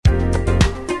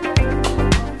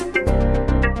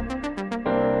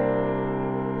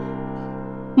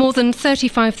More than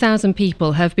 35,000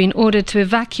 people have been ordered to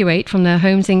evacuate from their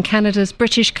homes in Canada's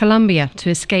British Columbia to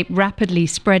escape rapidly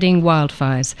spreading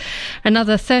wildfires.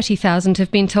 Another 30,000 have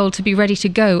been told to be ready to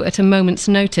go at a moment's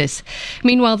notice.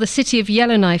 Meanwhile, the city of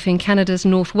Yellowknife in Canada's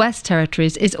Northwest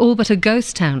Territories is all but a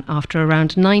ghost town after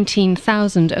around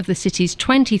 19,000 of the city's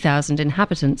 20,000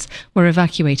 inhabitants were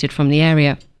evacuated from the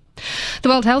area. The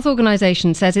World Health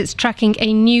Organization says it's tracking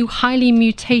a new, highly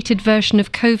mutated version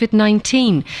of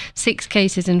COVID-19. 6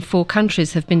 cases in 4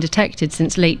 countries have been detected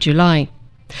since late July.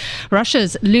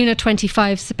 Russia's Luna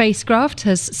 25 spacecraft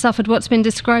has suffered what's been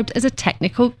described as a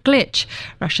technical glitch.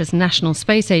 Russia's National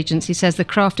Space Agency says the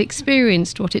craft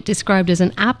experienced what it described as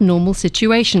an abnormal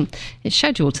situation. It's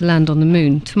scheduled to land on the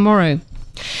moon tomorrow.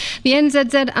 The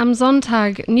NZZ am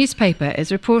Sonntag newspaper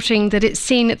is reporting that it's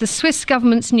seen the Swiss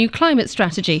government's new climate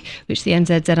strategy, which the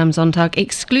NZZ am Sonntag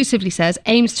exclusively says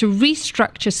aims to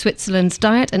restructure Switzerland's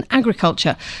diet and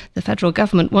agriculture. The federal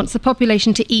government wants the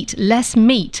population to eat less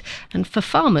meat and for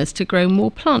farmers to grow more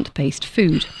plant-based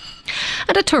food.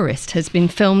 And a tourist has been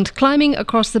filmed climbing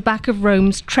across the back of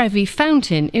Rome's Trevi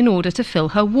fountain in order to fill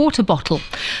her water bottle.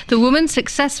 The woman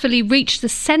successfully reached the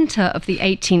centre of the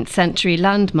 18th century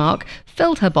landmark,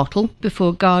 filled her bottle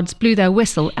before guards blew their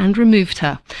whistle and removed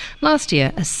her. Last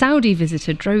year, a Saudi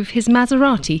visitor drove his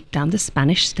Maserati down the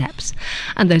Spanish steps.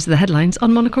 And those are the headlines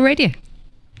on Monocle Radio.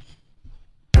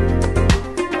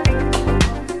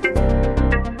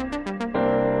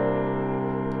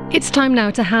 It's time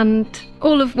now to hand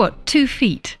all of 2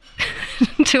 feet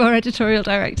to our editorial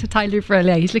director, Tyler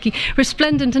Brûlé. He's looking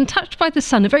resplendent and touched by the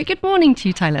sun. A very good morning to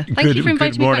you, Tyler. Thank you for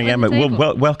inviting me back. Good morning, Emma.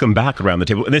 Well, welcome back around the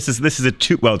table. This is a it's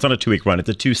not a 2-week run. It's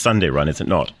a 2-Sunday run, is it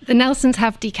not? The Nelsons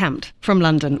have decamped from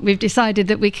London. We've decided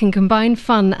that we can combine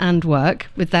fun and work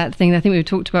with that thing I think we've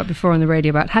talked about before on the radio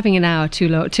about having an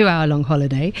 2-hour-long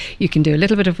holiday. You can do a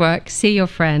little bit of work, see your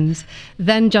friends,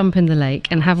 then jump in the lake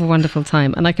and have a wonderful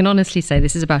time. And I can honestly say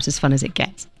this is about as fun as it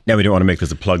gets. Now, we don't want to make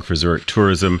this a plug for Zurich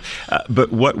tourism,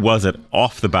 but what was it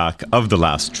off the back of the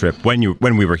last trip when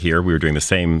we were here, we were doing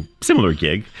the similar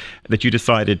gig, that you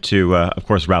decided to, of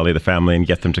course, rally the family and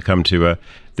get them to come to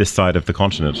this side of the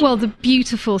continent? Well, the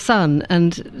beautiful sun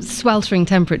and sweltering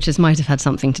temperatures might have had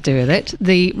something to do with it.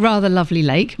 The rather lovely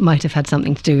lake might have had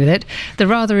something to do with it. The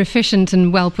rather efficient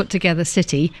and well put together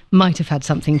city might have had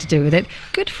something to do with it.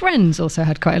 Good friends also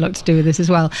had quite a lot to do with this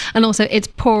as well. And also, it's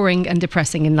pouring and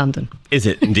depressing in London. Is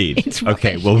it indeed? It's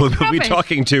okay, well, we'll be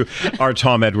talking to our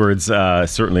Tom Edwards,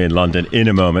 certainly in London, in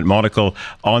a moment. Monocle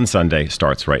on Sunday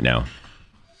starts right now.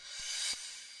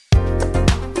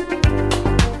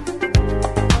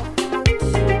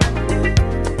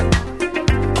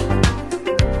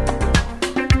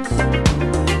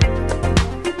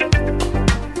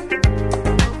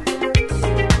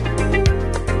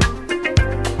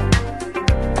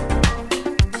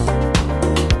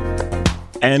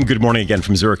 And good morning again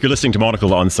from Zurich. You're listening to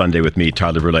Monocle on Sunday with me,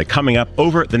 Tyler Brûlé. Coming up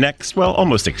over the next,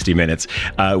 almost 60 minutes,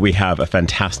 we have a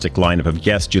fantastic lineup of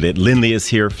guests. Juliet Lindley is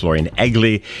here. Florian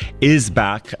Egli is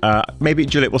back. Maybe,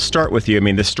 Juliet, we'll start with you. I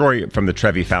mean, the story from the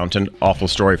Trevi Fountain, awful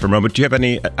story for a moment. Do you have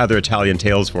any other Italian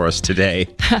tales for us today?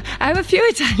 I have a few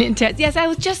Italian tales. Yes, I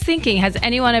was just thinking, has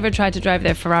anyone ever tried to drive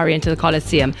their Ferrari into the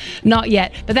Colosseum? Not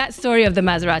yet. But that story of the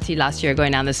Maserati last year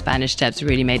going down the Spanish steps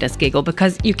really made us giggle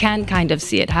because you can kind of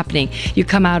see it happening. You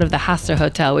come out of the Hasser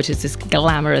Hotel, which is this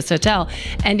glamorous hotel,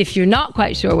 and if you're not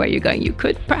quite sure where you're going, you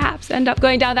could perhaps end up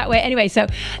going down that way. Anyway, so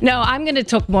no, I'm going to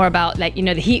talk more about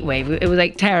the heat wave. It was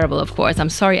terrible, of course. I'm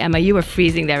sorry, Emma, you were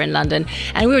freezing there in London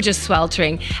and we were just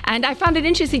sweltering, and I found it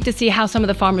interesting to see how some of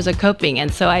the farmers are coping.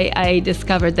 And so I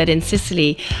discovered that in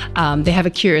Sicily they have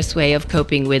a curious way of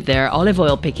coping with their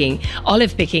olive picking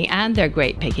and their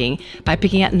grape picking by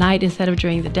picking at night instead of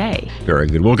during the day. Very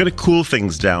good. We're going to cool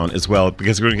things down as well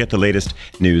because we're going to get the latest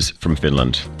news from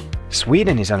Finland.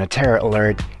 Sweden is on a terror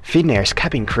alert, Finnair's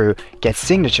cabin crew gets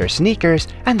signature sneakers,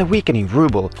 and the weakening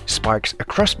ruble sparks a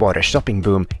cross-border shopping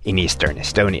boom in eastern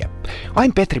Estonia.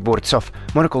 I'm Petri Burtsov,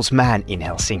 Monocle's man in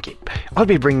Helsinki. I'll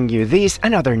be bringing you these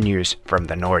and other news from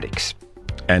the Nordics.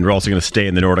 And we're also going to stay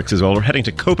in the Nordics as well. We're heading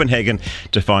to Copenhagen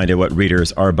to find out what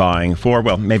readers are buying for,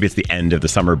 maybe it's the end of the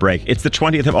summer break. It's the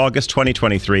 20th of August,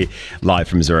 2023, live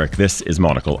from Zurich. This is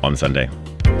Monocle on Sunday.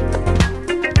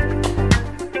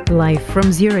 Live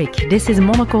from Zurich, this is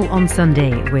Monocle on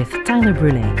Sunday with Tyler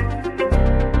Brûlé.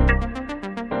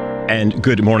 And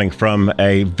good morning from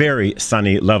a very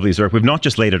sunny, lovely Zurich. We've not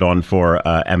just laid it on for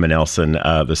Emma Nelson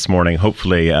this morning,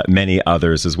 hopefully many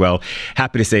others as well.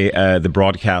 Happy to say the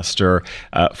broadcaster,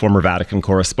 former Vatican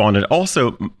correspondent,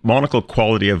 also Monocle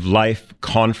Quality of Life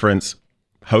Conference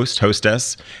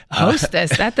hostess.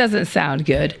 Hostess? That doesn't sound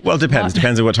good. Well, it depends.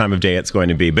 Depends on what time of day it's going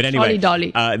to be. But anyway,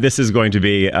 this is going to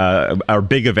be our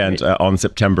big event on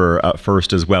September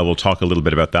 1st as well. We'll talk a little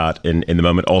bit about that in the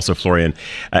moment. Also, Florian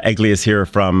Egli is here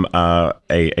from a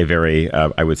very,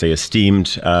 I would say,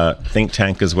 esteemed think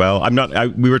tank as well.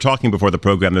 We were talking before the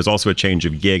program. There's also a change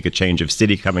of gig, a change of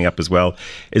city coming up as well.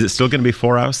 Is it still going to be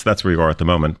 4 Hours? That's where you are at the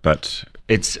moment, but...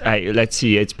 let's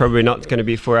see, it's probably not going to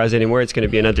be 4 Hours anymore. It's going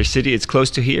to be another city. It's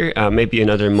close to here. Maybe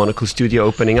another Monocle studio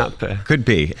opening up. Could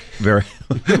be. Very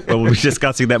well, we'll be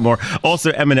discussing that more.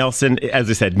 Also, Emma Nelson, as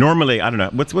I said, normally, I don't know,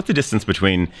 what's the distance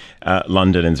between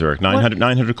London and Zurich?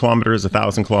 900 kilometers,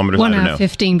 1,000 kilometers? 1 I don't hour know.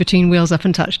 15 between wheels up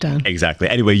and touchdown. Exactly.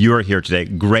 Anyway, you are here today.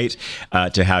 Great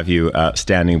to have you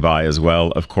standing by as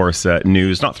well. Of course,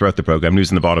 news, not throughout the program, news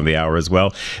in the bottom of the hour as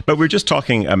well. But we were just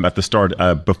talking at the start,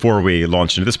 before we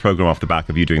launched into this program off the back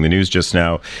of you doing the news just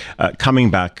now,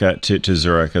 coming back to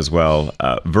Zurich as well,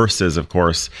 versus, of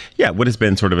course, what has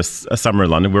been sort of a summer in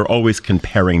London. We're always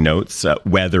comparing notes,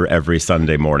 weather every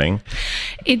Sunday morning.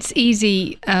 It's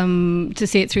easy to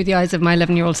see it through the eyes of my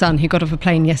 11-year-old son, who got off a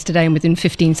plane yesterday and within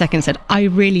 15 seconds said, I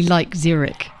really like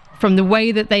Zurich. From the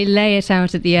way that they lay it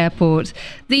out at the airport,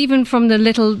 even from the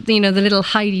little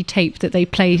Heidi tape that they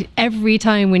play every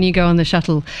time when you go on the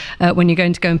shuttle, when you're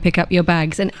going to go and pick up your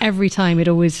bags, and every time it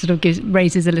always sort of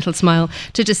raises a little smile,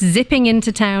 to just zipping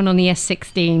into town on the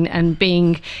S16 and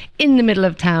being in the middle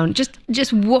of town,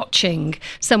 just watching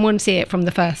someone see it for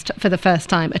the first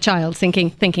time, a child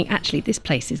thinking, actually, this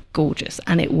place is gorgeous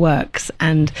and it works,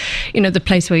 and the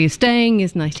place where you're staying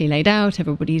is nicely laid out,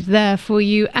 everybody's there for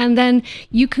you, and then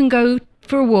you can go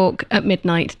for a walk at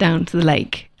midnight down to the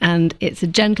lake, and it's a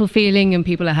gentle feeling and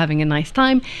people are having a nice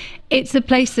time. It's a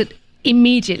place that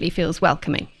immediately feels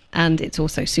welcoming. And it's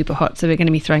also super hot, so we're going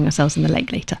to be throwing ourselves in the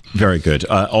lake later. Very good.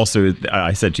 Also,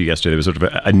 I said to you yesterday, there was sort of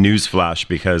a news flash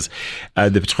because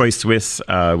the Trois Suisses,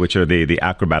 which are the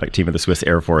acrobatic team of the Swiss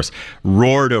Air Force,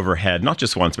 roared overhead, not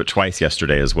just once, but twice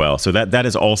yesterday as well. So that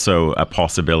is also a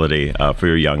possibility for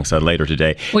your young son later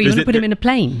today. Well, you're going to put him in a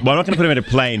plane. Well, I'm not going to put him in a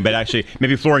plane, but actually,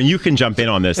 maybe, Florian, you can jump in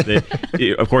on this.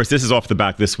 Of course, this is off the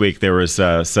back this week. There was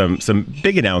some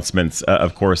big announcements,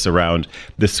 of course, around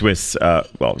the Swiss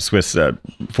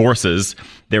forces.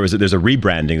 There's a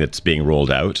rebranding that's being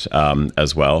rolled out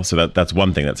as well. So that's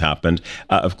one thing that's happened.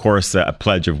 Of course, a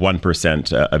pledge of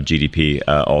 1% of GDP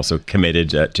also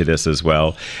committed to this as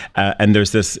well. And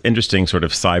there's this interesting sort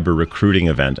of cyber recruiting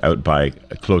event out by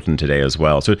Cloten today as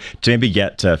well. So to maybe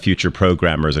get future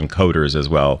programmers and coders as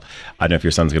well. I don't know if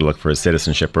your son's going to look for his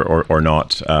citizenship or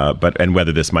not, and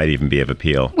whether this might even be of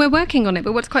appeal. We're working on it.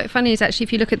 But what's quite funny is actually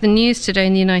if you look at the news today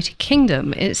in the United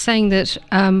Kingdom, it's saying that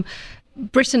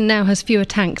Britain now has fewer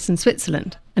tanks than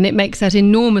Switzerland, and it makes that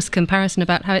enormous comparison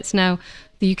about how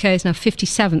the UK is now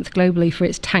 57th globally for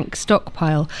its tank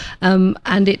stockpile,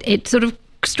 and it sort of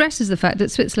stresses the fact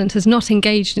that Switzerland has not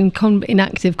engaged in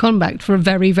active combat for a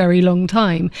very, very long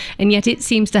time, and yet it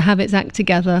seems to have its act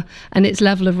together and its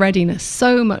level of readiness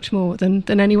so much more than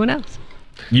anyone else.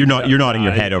 You're nodding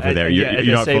your head over there. You're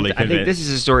not fully convinced. I think this is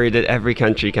a story that every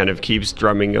country kind of keeps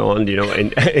drumming on,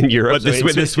 in Europe. But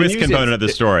the Swiss component of the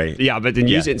story. Yeah, but the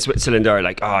news in Switzerland are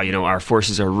like, our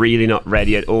forces are really not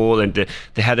ready at all. And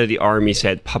the head of the army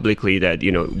said publicly that,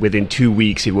 within 2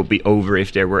 weeks it would be over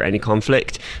if there were any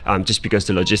conflict, just because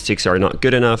the logistics are not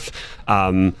good enough.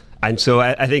 And so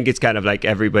I think it's kind of like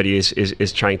everybody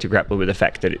is trying to grapple with the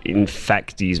fact that, in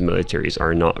fact, these militaries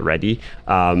are not ready.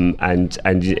 And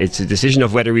it's a decision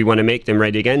of whether we want to make them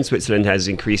ready again. Switzerland has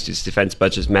increased its defense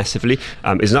budgets massively.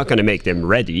 It's not going to make them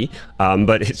ready,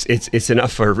 but it's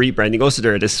enough for rebranding. Also,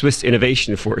 there are the Swiss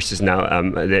Innovation Forces now.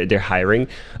 They're hiring.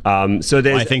 So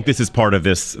I think this is part of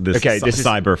this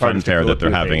cyber funfair that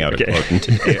they're having out at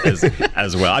Cloten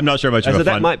as well. I'm not sure much of a fun.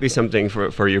 That might be something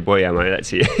for your boy, Emma. Let's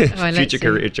see. Future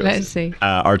career choice. Let's see.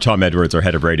 Our Tom Edwards, our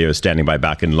head of radio, is standing by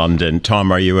back in London.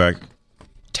 Tom, are you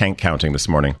tank counting this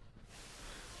morning?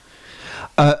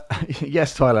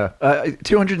 Yes, Tyler.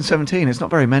 217. It's not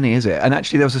very many, is it? And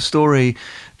actually, there was a story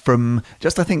from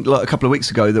just, I think, a couple of weeks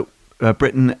ago that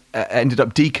Britain ended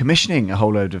up decommissioning a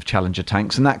whole load of Challenger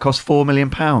tanks, and that cost £4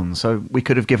 million. So we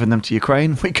could have given them to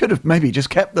Ukraine. We could have maybe just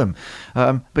kept them.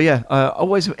 But yeah,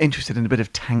 always interested in a bit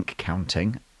of tank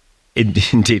counting.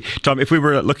 Indeed. Tom, if we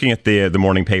were looking at the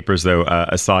morning papers, though,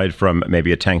 aside from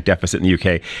maybe a tank deficit in the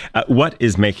UK, what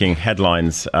is making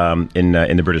headlines in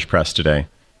the British press today?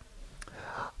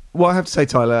 Well, I have to say,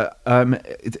 Tyler,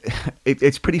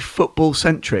 it's pretty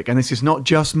football-centric, and this is not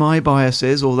just my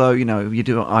biases, although,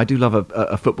 I do love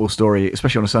a football story,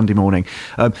 especially on a Sunday morning,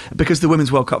 because the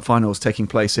Women's World Cup final is taking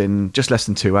place in just less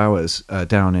than 2 hours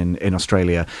down in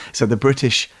Australia. So the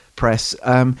British press,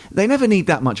 they never need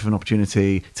that much of an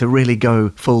opportunity to really go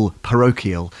full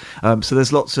parochial. So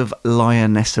there's lots of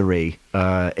lionessery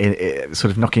sort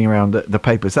of knocking around the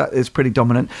papers. That is pretty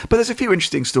dominant. But there's a few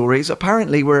interesting stories.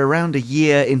 Apparently, we're around a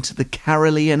year into the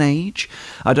Carolean age.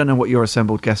 I don't know what your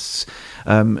assembled guests,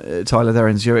 Tyler, there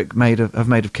in Zurich, have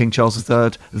made of King Charles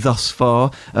III thus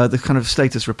far. The kind of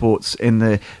status reports in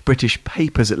the British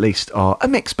papers, at least, are a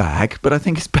mixed bag, but I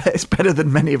think it's better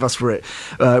than many of us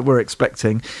were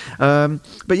expecting.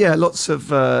 But yeah, lots of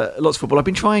football. I've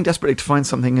been trying desperately to find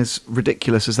something as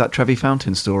ridiculous as that Trevi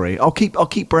Fountain story. I'll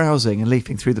keep browsing and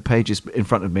leafing through the pages in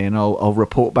front of me, and I'll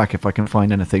report back if I can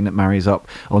find anything that marries up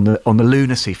on the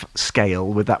lunacy scale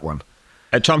with that one.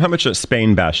 Tom, how much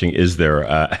Spain bashing is there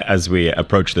as we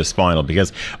approach this final?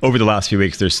 Because over the last few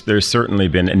weeks, there's certainly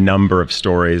been a number of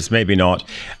stories, maybe not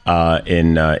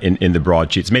in the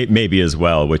broadsheets, maybe as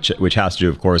well, which has to do,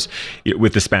 of course,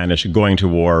 with the Spanish going to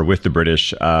war with the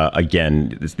British.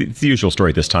 Again, it's the usual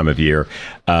story at this time of year,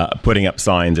 putting up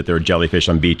signs that there are jellyfish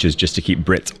on beaches just to keep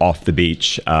Brits off the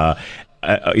beach.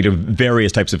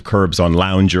 Various types of curbs on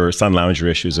sun lounger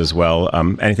issues as well.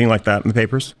 Anything like that in the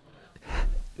papers?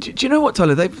 Do you know what,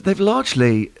 Tyler? They've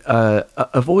largely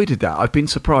avoided that. I've been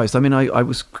surprised. I mean, I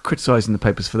was criticising the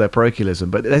papers for their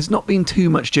parochialism, but there's not been too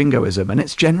much jingoism, and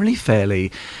it's generally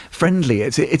fairly friendly.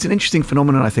 It's an interesting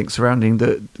phenomenon, I think, surrounding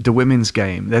the women's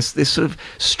game. There's this sort of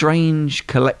strange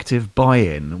collective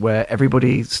buy-in where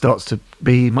everybody starts to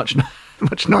be much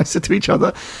nicer to each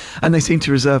other, and they seem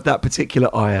to reserve that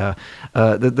particular ire,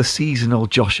 the seasonal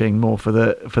joshing, more for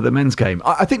the men's game.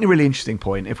 I think the really interesting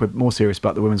point, if we're more serious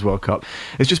about the Women's World Cup,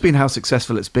 has just been how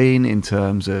successful it's been in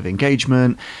terms of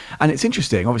engagement. And it's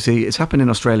interesting, obviously it's happened in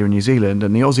Australia and New Zealand,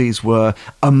 and the Aussies were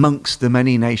amongst the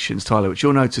many nations, Tyler, which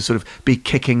you'll know to sort of be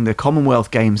kicking the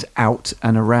Commonwealth Games out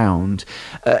and around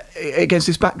against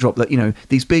this backdrop that,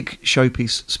 these big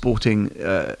showpiece sporting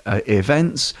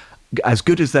events, as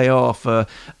good as they are for,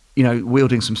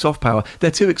 wielding some soft power, they're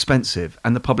too expensive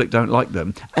and the public don't like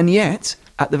them. And yet,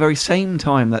 at the very same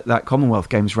time that Commonwealth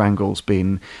Games wrangle's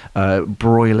been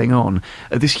broiling on,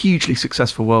 this hugely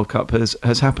successful World Cup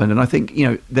has happened. And I think,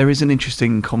 there is an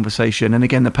interesting conversation. And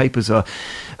again, the papers are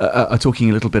talking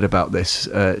a little bit about this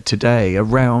today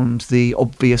around the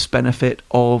obvious benefit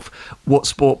of what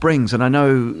sport brings. And I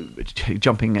know,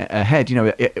 jumping ahead,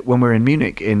 when we're in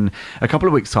Munich in a couple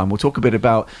of weeks' time, we'll talk a bit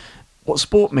about what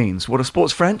sport means, what a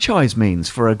sports franchise means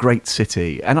for a great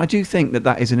city. And I do think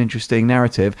that is an interesting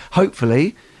narrative.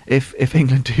 Hopefully, if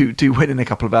England do win in a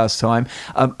couple of hours' time,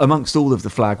 amongst all of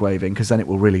the flag waving, because then it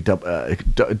will really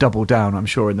double down, I'm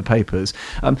sure, in the papers,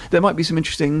 there might be some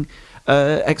interesting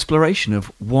exploration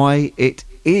of why it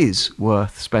is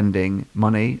worth spending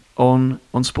money on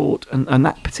sport and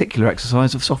that particular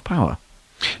exercise of soft power.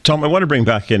 Tom, I want to bring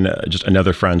back in just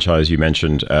another franchise you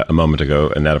mentioned a moment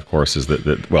ago, and that, of course, is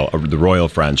the royal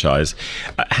franchise.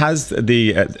 Has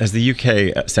the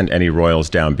UK sent any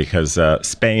royals down? Because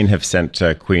Spain have sent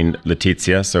Queen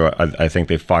Letizia, so I think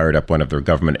they fired up one of their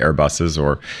government Airbuses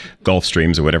or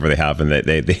Gulfstreams or whatever they have, and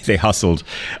they hustled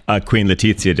Queen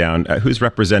Letizia down. Who's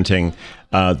representing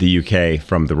the UK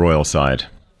from the royal side?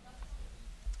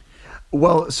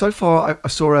 Well, so far I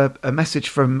saw a message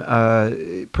from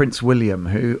Prince William,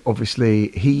 who obviously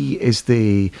he is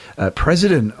the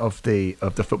president of the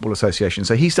Football Association.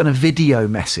 So he's done a video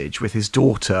message with his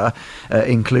daughter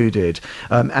included,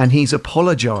 and he's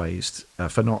apologised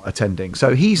for not attending.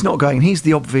 So he's not going. He's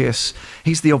the obvious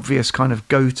kind of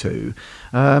go-to.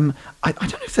 I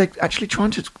don't know if they're actually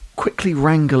trying to quickly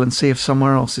wrangle and see if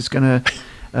somewhere else is going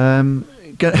to.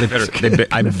 They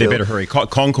better hurry.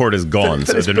 Concord is gone,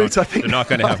 so they're not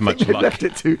going to have much luck. Left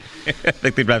it to.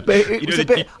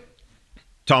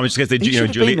 Tom, just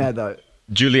because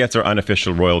Juliet's our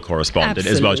unofficial royal correspondent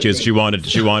as well. She wanted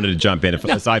to jump in.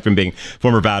 Aside from being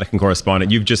former Vatican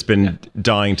correspondent, you've just been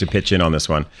dying to pitch in on this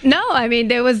one. No, I mean,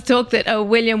 there was talk that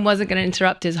William wasn't going to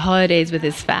interrupt his holidays with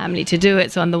his family to do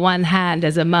it. So on the one hand,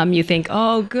 as a mum, you think,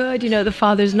 oh, good, the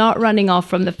father's not running off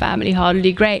from the family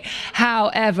holiday. Great.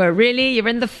 However, really, you're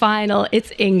in the final.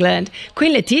 It's England.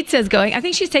 Queen Letitia's going. I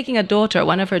think she's taking a daughter,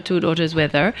 one of her two daughters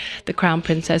with her, the crown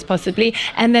princess possibly.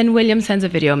 And then William sends a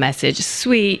video message.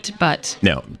 Sweet, but...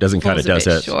 No, doesn't cut it, does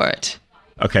it? Short.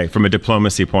 Okay, from a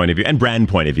diplomacy point of view and brand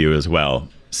point of view as well,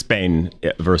 Spain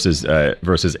versus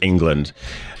England.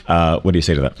 What do you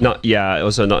say to that?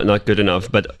 Also not good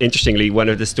enough. But interestingly, one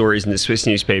of the stories in the Swiss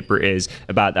newspaper is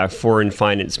about our foreign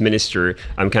finance minister.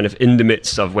 I'm kind of in the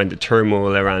midst of when the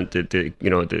turmoil around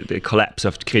the collapse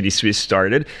of Credit Suisse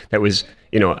started. That was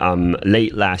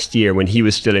late last year when he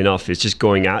was still in office, just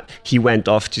going out. He went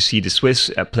off to see the Swiss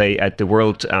play at the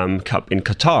World Cup in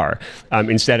Qatar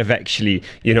instead of actually,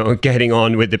 getting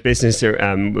on with the business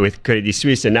with Credit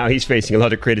Suisse. And now he's facing a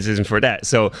lot of criticism for that.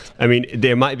 So, I mean,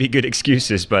 there might be good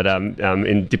excuses, but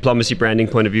in diplomacy branding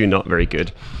point of view, not very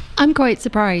good. I'm quite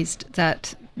surprised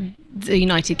that the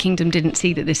United Kingdom didn't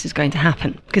see that this is going to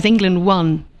happen, because England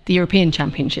won the European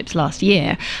Championships last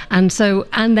year, and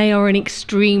they are an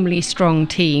extremely strong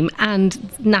team, and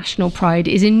national pride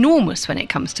is enormous when it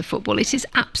comes to football. It is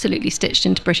absolutely stitched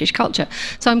into British culture.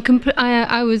 So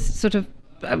I was sort of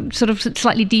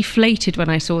slightly deflated when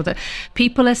I saw that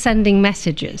people are sending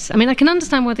messages. I mean, I can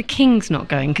understand why the King's not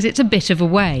going, because it's a bit of a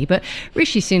way, but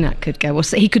Rishi Sunak could go, or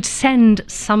he could send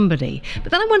somebody.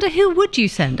 But then I wonder, who would you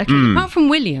send? Okay, apart from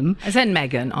William. I send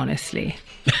Meghan, honestly.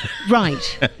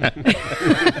 Right.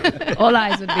 All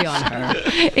eyes would be on her.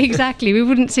 Exactly. We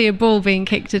wouldn't see a ball being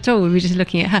kicked at all. We'd be just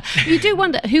looking at her. You do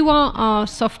wonder, who are our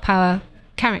soft power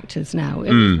characters now?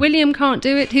 If William can't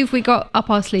do it, who have we got up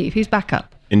our sleeve? Who's back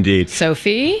up? Indeed.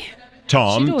 Sophie?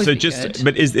 Tom, so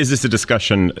but is this a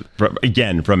discussion,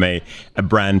 again, from a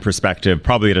brand perspective,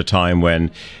 probably at a time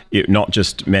when not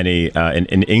just many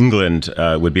in England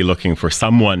would be looking for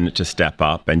someone to step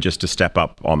up, and just to step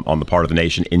up on the part of the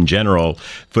nation in general,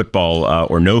 football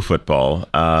or no football?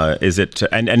 Is it,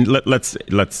 and let's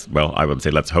I would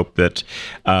say let's hope that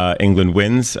England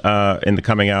wins in the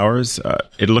coming hours.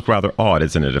 It'll look rather odd,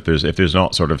 isn't it, if there's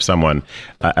not sort of someone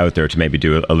out there to maybe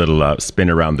do a little spin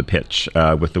around the pitch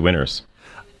with the winners.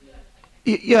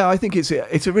 Yeah, I think it's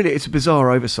a bizarre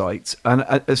oversight, and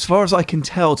as far as I can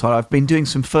tell, Tyler, I've been doing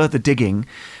some further digging.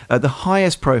 The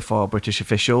highest profile British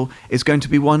official is going to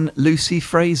be one Lucy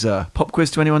Fraser. Pop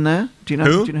quiz to anyone there? Do you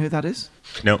know who that is?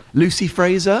 No. Lucy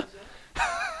Fraser.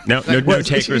 No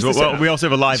takers. Well, we also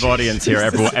have a live audience here.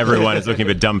 Everyone is looking a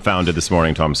bit dumbfounded this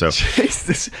morning, Tom. So she's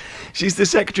the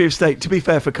Secretary of State, to be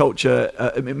fair, for culture,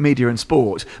 media and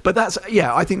sport. But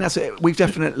I think that's it. We've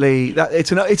definitely,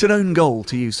 it's an own goal,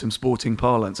 to use some sporting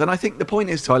parlance. And I think the point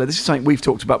is, Tyler, this is something we've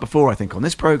talked about before, I think, on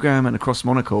this programme and across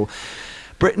Monocle.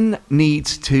 Britain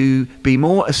needs to be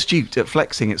more astute at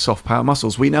flexing its soft power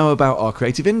muscles. We know about our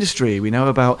creative industry. We know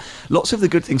about lots of the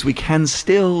good things we can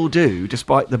still do,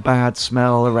 despite the bad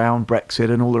smell around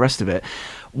Brexit and all the rest of it.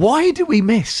 Why do we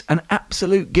miss an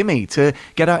absolute gimme to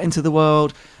get out into the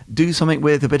world, do something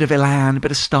with a bit of elan, a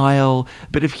bit of style, a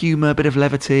bit of humour, a bit of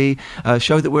levity,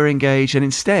 show that we're engaged, and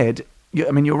instead...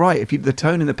 I mean, you're right. The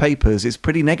tone in the papers is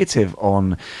pretty negative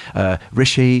on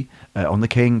Rishi, on the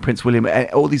King, Prince William,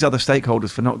 all these other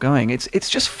stakeholders for not going. It's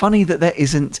just funny that there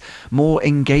isn't more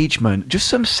engagement, just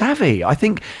some savvy. I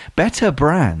think better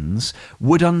brands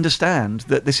would understand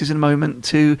that this is a moment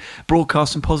to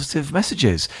broadcast some positive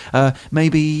messages.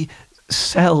 Maybe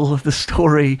sell the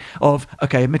story of,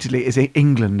 okay, admittedly it's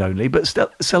England only, but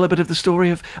sell a bit of the story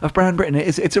of brand Britain.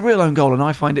 It's a real own goal, and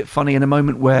I find it funny in a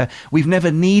moment where we've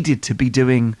never needed to be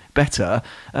doing better,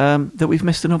 that we've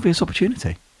missed an obvious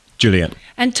opportunity. Juliet.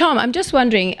 And Tom, I'm just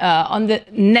wondering, on the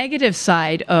negative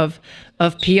side of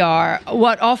PR,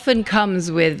 what often comes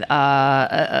with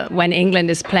when England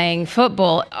is playing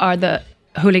football are the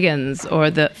hooligans or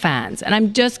the fans. And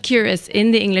I'm just curious,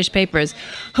 in the English papers,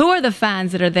 who are the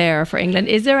fans that are there for England?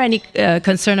 Is there any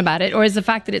concern about it? Or is the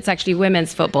fact that it's actually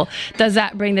women's football, does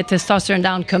that bring the testosterone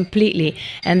down completely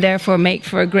and therefore make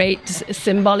for a great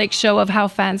symbolic show of how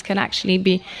fans can actually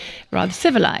be rather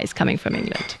civilized coming from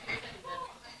England?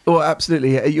 Well,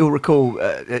 absolutely. You'll recall,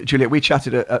 Juliet, we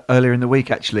chatted earlier in the week,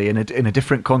 actually, in a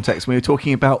different context. We were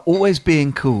talking about always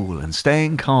being cool and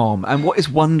staying calm. And what is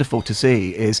wonderful to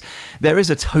see is there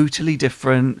is a totally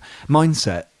different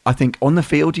mindset. I think on the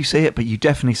field you see it, but you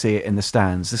definitely see it in the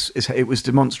stands. It was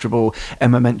demonstrable.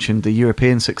 Emma mentioned the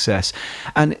European success.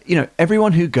 And,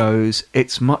 everyone who goes,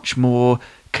 it's much more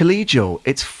collegial,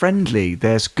 it's friendly,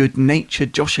 there's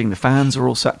good-natured joshing, the fans are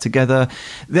all sat together.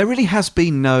 There really has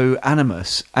been no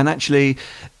animus, and actually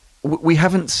we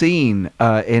haven't seen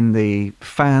in the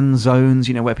fan zones,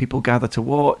 where people gather to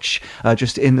watch,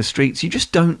 just in the streets, you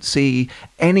just don't see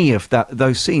any of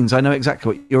those scenes. I know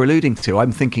exactly what you're alluding to.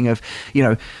 I'm thinking of,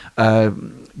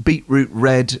 beetroot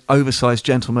red, oversized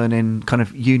gentlemen in kind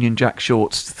of Union Jack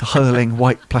shorts hurling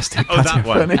white plastic patio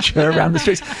furniture around the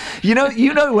streets. You know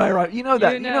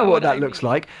what that looks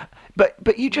like.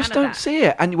 But you just don't see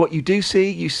it. And what you do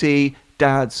see, you see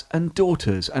dads and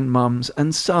daughters and mums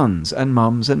and sons and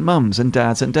mums and mums and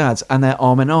dads, and they're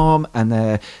arm in arm and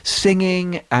they're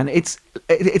singing, and it's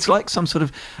like some sort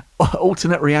of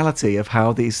alternate reality of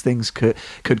how these things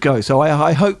could go. So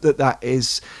I hope that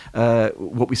is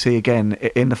what we see again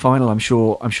in the final. I'm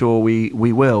sure we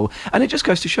will, and it just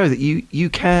goes to show that you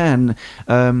can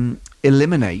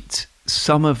eliminate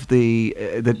some of the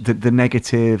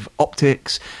negative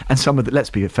optics and some of the,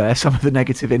 let's be fair, some of the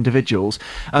negative individuals.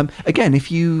 Again,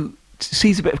 if you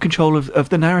seize a bit of control of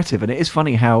the narrative. And it is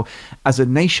funny how, as a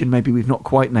nation, maybe we've not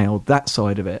quite nailed that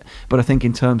side of it. But I think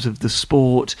in terms of the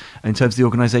sport, in terms of the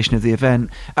organisation of the event,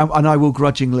 and I will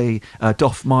grudgingly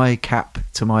doff my cap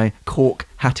to my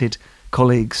cork-hatted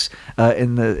colleagues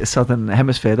in the Southern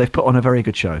Hemisphere, they've put on a very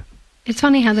good show. It's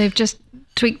funny how they've just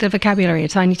tweaked the vocabulary a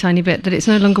tiny bit, that it's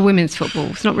no longer women's football.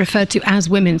 It's not referred to as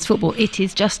women's football. It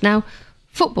is just now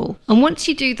football. And once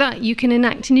you do that, you can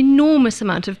enact an enormous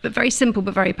amount of very simple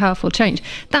but very powerful change.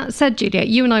 That said, Juliet,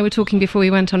 you and I were talking before we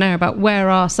went on air about where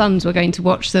our sons were going to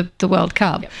watch the World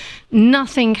Cup. Yep.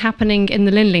 Nothing happening in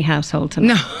the Lindley household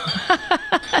tonight.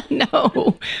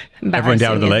 No. Everyone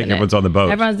down at the lake, everyone's on the boat.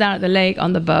 Everyone's down at the lake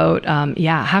on the boat. I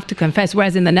have to confess,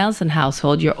 whereas in the Nelson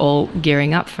household, you're all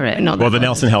gearing up for it. Well, the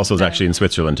Nelson household's actually in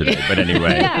Switzerland today, but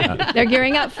anyway. Yeah, they're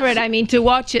gearing up for it. I mean, to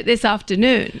watch it this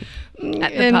afternoon.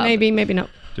 Maybe not.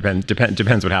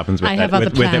 Depends what happens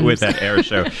with that air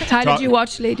show. Tyler, did you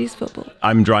watch ladies football?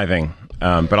 I'm driving,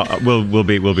 but we'll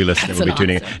be listening. We'll be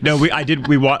tuning in. No,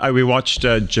 we watched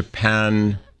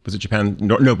Japan. Was it Japan?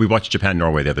 No, we watched Japan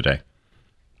Norway the other day.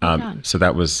 So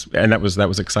that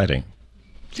was exciting.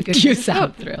 You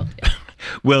sound thrilled.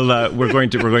 Well, we're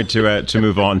going to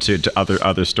move on to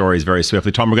other stories very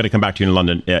swiftly. Tom, we're going to come back to you in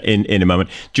London in a moment.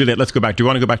 Juliet, let's go back. Do you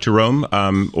want to go back to Rome,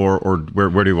 or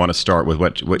where do you want to start with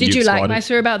what did you like my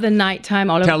story about the nighttime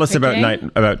olive? Tell us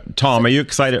about Tom. Are you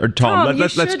excited? Or Tom?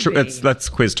 Let's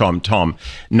quiz Tom. Tom,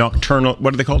 nocturnal.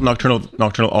 What are they called? Nocturnal olives.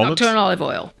 Nocturnal olive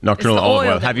oil. Nocturnal olive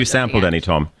oil. Have you sampled any,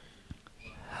 Tom?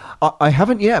 I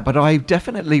haven't yet, but I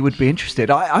definitely would be interested.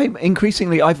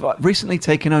 I've recently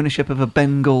taken ownership of a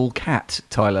Bengal cat,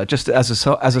 Tyler, just as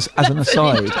an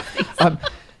aside.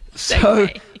 It's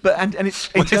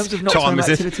in terms of nocturnal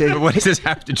activity. What does this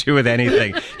have to do with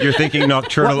anything? You're thinking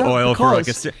nocturnal oil for like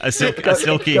a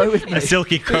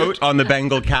silky coat on the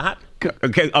Bengal cat?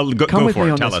 Okay, I'll go for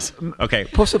it. Tell us. Okay.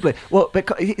 Possibly. Well,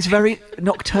 because it's very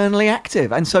nocturnally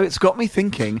active. And so it's got me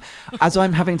thinking, as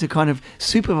I'm having to kind of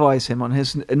supervise him on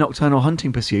his nocturnal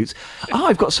hunting pursuits,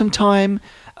 I've got some time.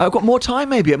 I've got more time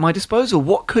maybe at my disposal.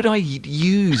 What could I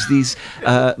use these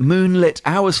moonlit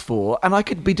hours for? And I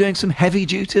could be doing some heavy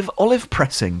duty of olive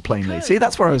pressing, plainly. See,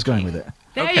 that's where I was going with it.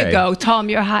 There you go, Tom.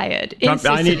 You're hired. Tom,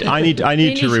 I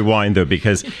need to rewind though,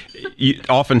 because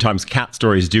oftentimes cat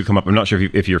stories do come up. I'm not sure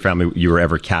if your family you were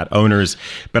ever cat owners,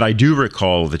 but I do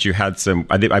recall that you had some.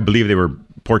 I believe they were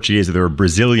Portuguese or they were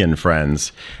Brazilian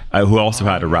friends who also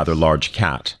had a rather large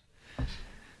cat.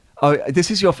 Oh,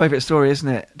 this is your favourite story, isn't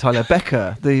it, Tyler?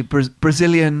 Becca, the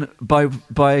Brazilian by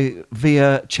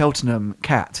via Cheltenham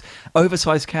cat,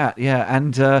 oversized cat, yeah,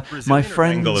 and my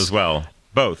friend Bengal as well,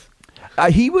 both.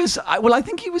 He was, I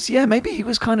think he was, maybe he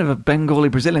was kind of a Bengali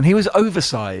Brazilian. He was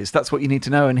oversized, that's what you need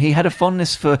to know. And he had a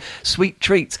fondness for sweet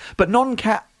treats, but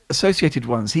non-cat associated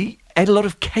ones. He ate a lot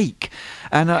of cake.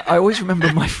 And I always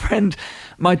remember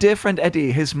my dear friend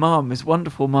Eddie, his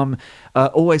wonderful mum,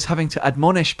 always having to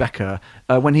admonish Becca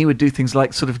when he would do things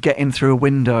like sort of get in through a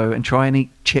window and try and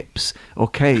eat chips or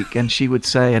cake. And she would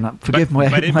say, and forgive my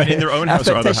in their own house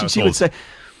or other households. She would say,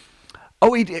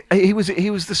 oh, he was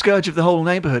the scourge of the whole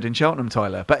neighbourhood in Cheltenham,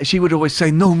 Tyler. But she would always say,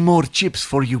 "No more chips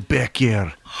for you,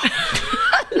 Becker."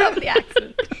 Lovely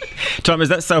accent. Tom, is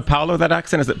that Sao Paulo? That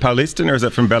accent, is it Paulistan or is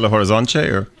it from Belo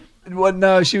Horizonte? Or well,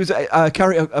 no, she was a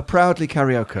proudly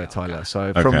carioca, Tyler.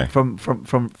 So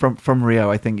from Rio,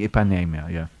 I think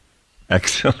Ipanema, yeah.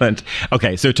 Excellent.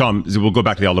 Okay, so Tom, we'll go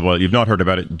back to the olive oil. You've not heard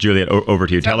about it. Juliet, over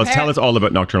to you. Tell us all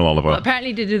about nocturnal olive oil. Well,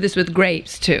 apparently they do this with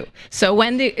grapes too. So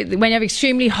when you have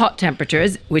extremely hot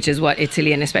temperatures, which is what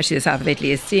Italy and especially the south of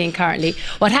Italy is seeing currently,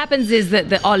 what happens is that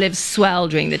the olives swell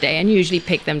during the day, and you usually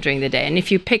pick them during the day. And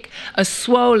if you pick a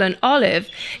swollen olive,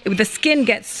 the skin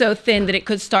gets so thin that it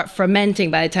could start fermenting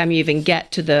by the time you even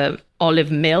get to the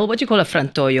olive mill, what do you call a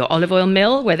frantoio, olive oil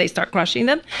mill, where they start crushing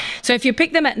them. So if you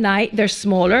pick them at night, they're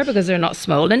smaller because they're not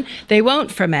swollen. They won't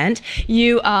ferment.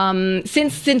 You,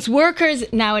 since workers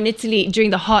now in Italy during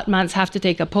the hot months have to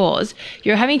take a pause,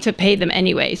 you're having to pay them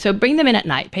anyway. So bring them in at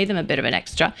night, pay them a bit of an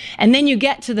extra, and then you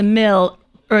get to the mill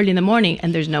early in the morning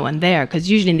and there's no one there, because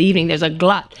usually in the evening there's a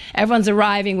glut. Everyone's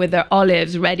arriving with their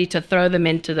olives ready to throw them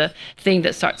into the thing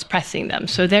that starts pressing them.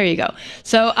 So there you go.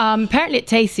 So apparently it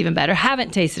tastes even better.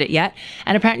 Haven't tasted it yet.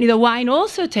 And apparently the wine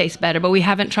also tastes better, but we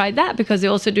haven't tried that because they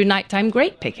also do nighttime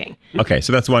grape picking. Okay,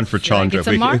 so that's one for Chandra. It's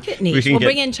a market niche. We'll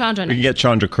bring in Chandra next. We can get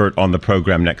Chandra Kurt on the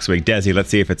program next week. Desi, let's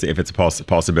see if it's a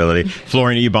possibility.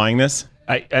 Florian, are you buying this?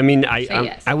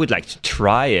 I would like to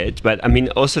try it, but I mean,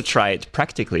 also try it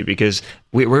practically, because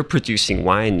we're producing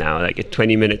wine now. Like at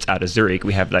 20 minutes out of Zurich,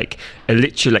 we have like a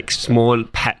literally like small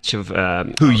patch of.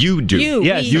 Who you do?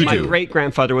 Yes, you do. My great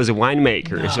grandfather was a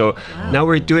winemaker, so now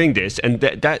we're doing this, and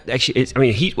that actually is. I mean,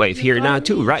 a heat wave here now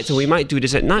too, right? So we might do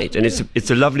this at night, and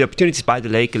it's a lovely opportunity. It's by the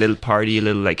lake, a little party, a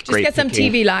little like. Just get some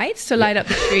TV lights to light up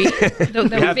the street.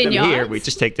 We have them here. We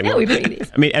just take them. Yeah, we bring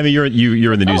these. I mean, you're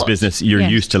in the news business. You're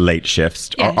used to late shifts.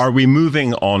 Yes. Are we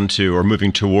moving on to or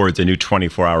moving towards a new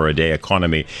 24-hour-a-day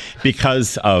economy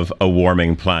because of a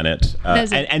warming planet,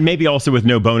 and maybe also with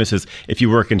no bonuses? If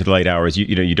you work into the late hours,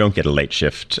 you don't get a late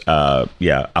shift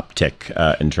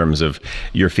uptick in terms of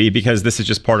your fee, because this is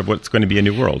just part of what's going to be a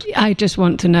new world. I just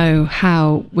want to know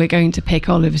how we're going to pick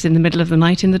olives in the middle of the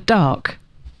night in the dark.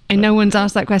 And no one's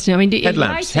asked that question. I mean,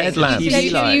 headlamps. We're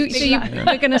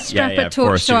going to strap a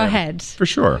torch to our heads. For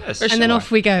sure. Yes, And then off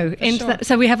we go.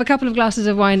 So we have a couple of glasses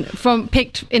of wine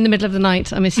picked in the middle of the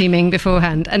night, I'm assuming,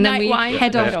 beforehand. And then we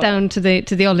head off down to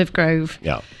the olive grove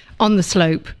on the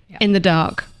slope in the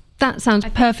dark. That sounds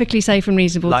perfectly safe and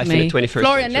reasonable Life to me. in the 21st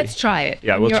Florian, century. let's try it.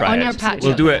 Yeah, we'll try it. Your patch.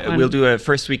 We'll do a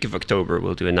first week of October.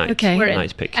 We'll do a night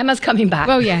pick. Emma's coming back.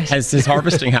 Oh, yes. Has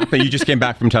harvesting happened? You just came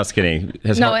back from Tuscany.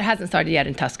 It hasn't started yet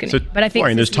in Tuscany. So, but I think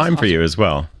Florian, there's time for you as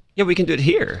well. Yeah, we can do it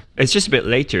here. It's just a bit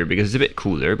later because it's a bit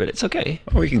cooler, but it's okay.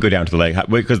 Or we can go down to the lake,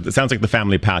 because it sounds like the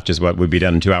family patch is what would be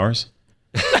done in 2 hours.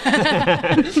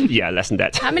 Yeah, less than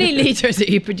that. How many liters are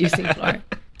you producing, Florian?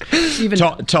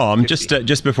 Tom,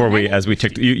 just before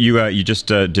you just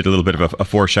did a little bit of a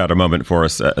foreshadow moment for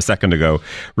us a second ago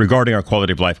regarding our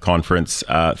Quality of Life conference,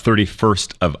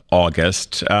 31st of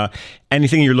August.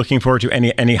 Anything you're looking forward to?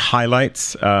 Any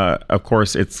highlights? Of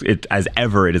course, it as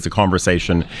ever. It is a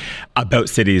conversation about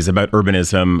cities, about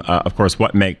urbanism. Of course,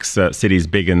 what makes cities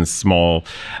big and small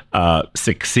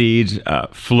succeed,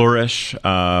 flourish,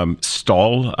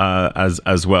 stall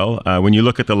as well. When you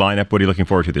look at the lineup, what are you looking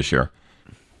forward to this year?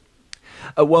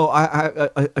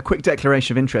 A quick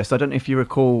declaration of interest. I don't know if you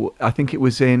recall, I think it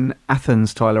was in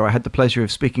Athens, Tyler, I had the pleasure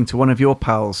of speaking to one of your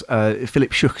pals,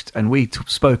 Philip Schucht, and we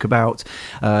spoke about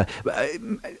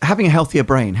having a healthier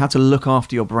brain, how to look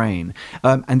after your brain.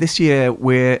 And this year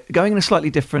we're going in a slightly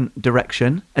different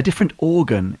direction, a different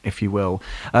organ, if you will.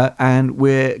 And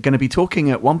we're going to be talking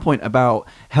at one point about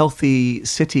healthy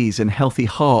cities and healthy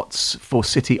hearts for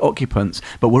city occupants.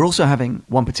 But we're also having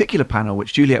one particular panel,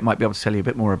 which Juliet might be able to tell you a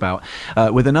bit more about,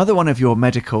 with another one of your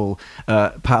medical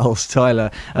pals,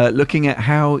 Tyler, looking at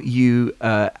how you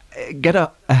get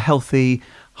a healthy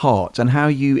heart and how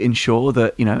you ensure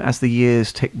that, as the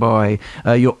years tick by,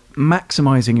 you're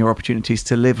maximizing your opportunities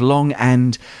to live long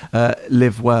and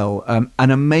live well.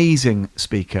 An amazing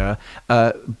speaker,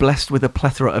 blessed with a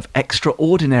plethora of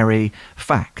extraordinary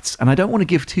facts. And I don't want to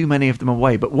give too many of them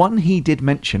away, but one he did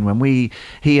mention when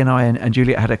he and I and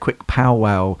Juliet had a quick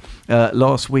powwow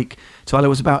last week, Tyler,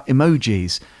 was about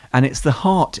emojis. And it's the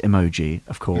heart emoji,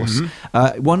 of course.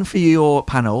 Mm-hmm. One for your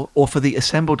panel or for the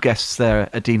assembled guests there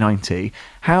at D90.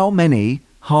 How many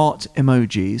heart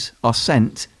emojis are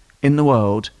sent in the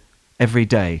world every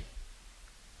day?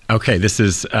 Okay, this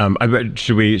is.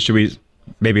 Should we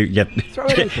maybe get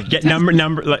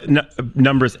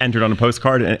numbers entered on a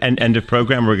postcard and end of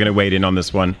program? We're going to wade in on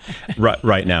this one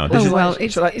right now. But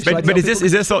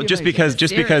is this all just because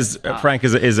Frank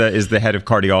is the head of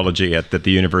cardiology at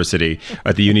the university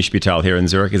at the Unispital here in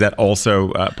Zurich? Is that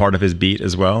also part of his beat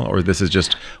as well, or this is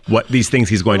just what these things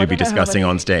he's going to be discussing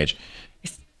on stage?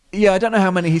 Yeah, I don't know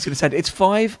how many he's going to send. It's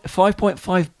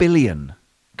 5.5 billion.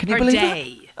 Can you believe that?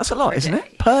 That's a lot, isn't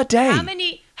it? Per day.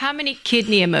 How many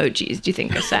kidney emojis do you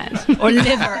think are sent? Or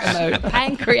liver emojis,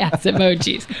 pancreas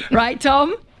emojis, right,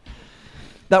 Tom?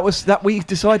 We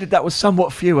decided that was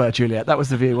somewhat fewer, Juliet. That was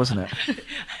the view, wasn't it?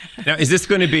 Now, is this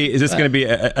going to be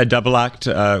a double act?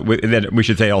 That we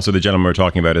should say also the gentleman we're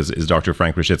talking about is Dr.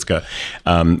 Frank Rashitska,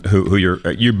 who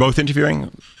you're both interviewing.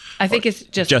 I think it's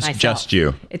just myself. Just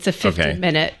you. It's a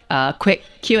 15-minute quick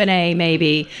Q&A,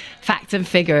 maybe facts and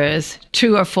figures,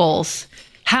 true or false.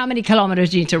 How many kilometers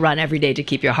do you need to run every day to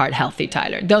keep your heart healthy,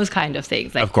 Tyler? Those kind of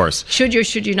things. Like, of course. Should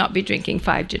you not be drinking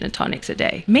 5 gin and tonics a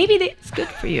day? Maybe it's good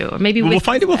for you, or maybe we'll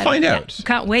find out.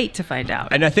 Can't wait to find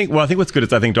out. And I think what's good is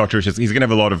Dr. Rashitska, he's going to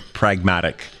have a lot of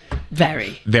pragmatic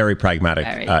very pragmatic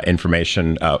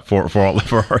information for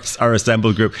our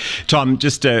assembled group. Tom,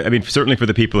 just certainly for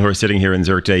the people who are sitting here in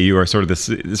Zurich today, you are sort of this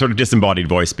sort of disembodied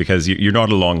voice because you're not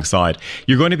alongside.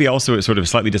 You're going to be also a sort of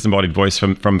slightly disembodied voice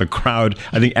from the crowd.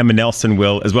 I think Emma Nelson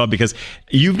will as well, because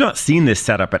you've not seen this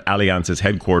setup at Allianz's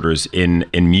headquarters in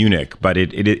Munich, but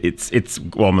it's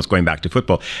almost going back to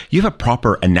football. You have a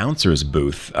proper announcer's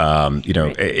booth,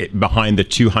 behind the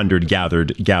 200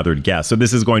 gathered guests. So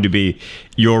this is going to be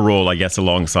your role, I guess,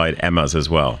 alongside Emma's as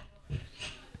well.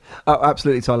 Oh,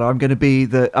 absolutely, Tyler. I'm going to be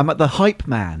I'm the hype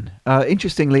man.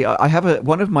 Interestingly, I have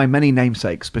one of my many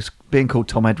namesakes, being called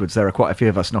Tom Edwards. There are quite a few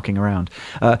of us knocking around.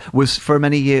 Was for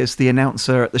many years the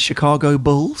announcer at the Chicago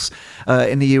Bulls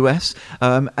in the US,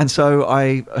 and so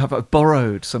I have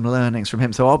borrowed some learnings from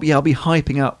him. So I'll be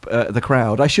hyping up the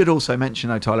crowd. I should also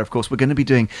mention, though, Tyler, of course, we're going to be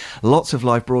doing lots of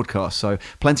live broadcasts. So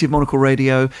plenty of Monocle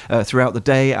Radio throughout the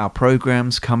day. Our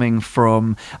programs coming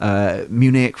from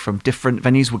Munich, from different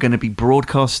venues. We're going to be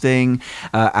broadcasting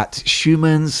at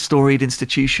Schumann's storied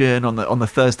institution on the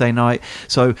Thursday night.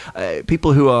 So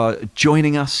people who are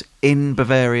joining us in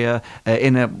Bavaria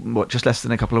in just less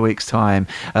than a couple of weeks' time,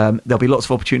 there'll be lots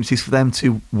of opportunities for them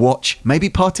to watch, maybe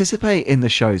participate in the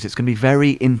shows. It's going to be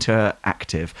very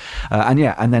interactive,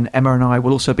 and then Emma and I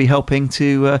will also be helping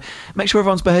to make sure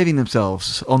everyone's behaving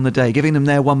themselves on the day, giving them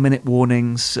their 1-minute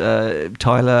warnings,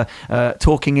 Tyler,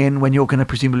 talking in when you're going to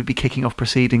presumably be kicking off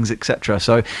proceedings, etc.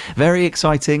 So very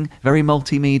exciting, very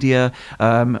multimedia.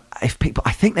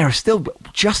 I think there are still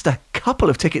just a couple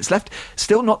of tickets left.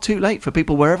 Still not too late for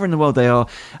people wherever in the world they are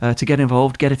to get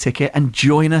involved, get a ticket and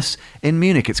join us in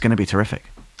Munich. It's going to be terrific.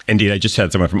 Indeed, I just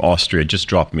had someone from Austria just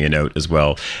drop me a note as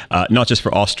well. Not just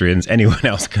for Austrians, anyone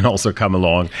else can also come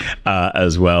along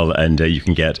as well. And you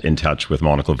can get in touch with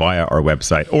Monocle via our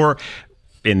website, or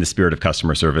in the spirit of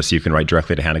customer service, you can write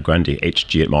directly to Hannah Grundy,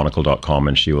 hg@monocle.com,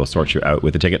 and she will sort you out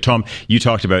with a ticket. Tom, you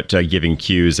talked about giving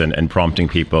cues and prompting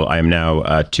people. I am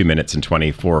now 2 minutes and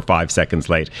 24 or 5 seconds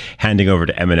late, handing over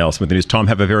to Emma Nelson with the news. Tom,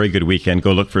 have a very good weekend.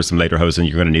 Go look for some Lederhosen.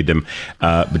 You're going to need them,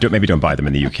 but maybe don't buy them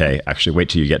in the UK. Actually, wait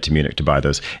till you get to Munich to buy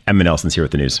those. Emma Nelson's here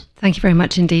with the news. Thank you very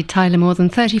much indeed, Tyler. More than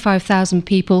 35,000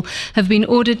 people have been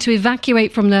ordered to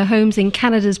evacuate from their homes in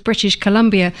Canada's British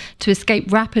Columbia to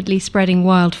escape rapidly spreading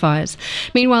wildfires.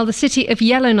 Meanwhile, the city of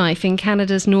Yellowknife in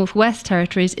Canada's Northwest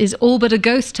Territories is all but a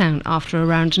ghost town after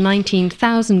around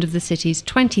 19,000 of the city's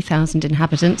 20,000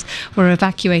 inhabitants were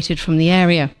evacuated from the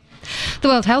area. The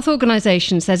World Health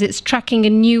Organization says it's tracking a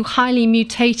new highly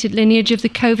mutated lineage of the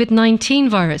COVID-19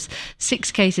 virus.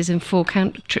 6 cases in 4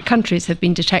 countries have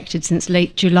been detected since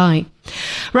late July.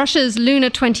 Russia's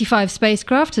Luna 25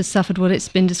 spacecraft has suffered what it's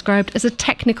been described as a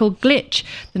technical glitch.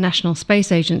 The National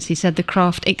Space Agency said the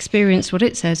craft experienced what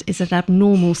it says is an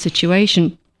abnormal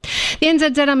situation. The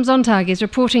NZZ am Sonntag is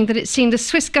reporting that it's seen the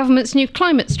Swiss government's new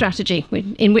climate strategy,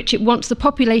 in which it wants the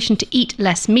population to eat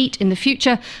less meat in the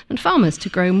future and farmers to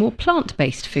grow more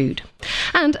plant-based food.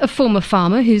 And a former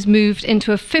farmer who's moved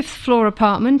into a 5th-floor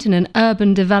apartment in an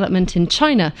urban development in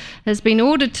China has been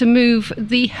ordered to move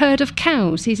the herd of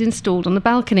cows he's installed on the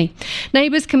balcony.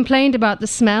 Neighbours complained about the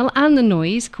smell and the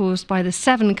noise caused by the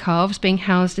 7 calves being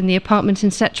housed in the apartment in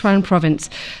Sichuan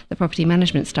province. The property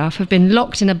management staff have been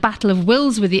locked in a battle of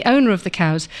wills with the owner of the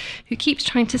cows, who keeps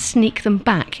trying to sneak them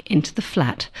back into the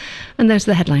flat. And those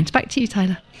are the headlines. Back to you,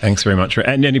 Tyler. Thanks very much.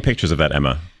 And any pictures of that,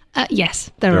 Emma?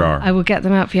 Yes, there are. I will get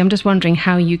them out for you. I'm just wondering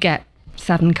how you get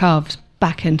 7 calves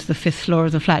back into the 5th floor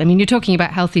of the flat. I mean, you're talking about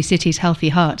healthy cities, healthy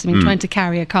hearts. I mean, trying to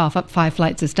carry a calf up 5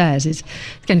 flights of stairs is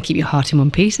going to keep your heart in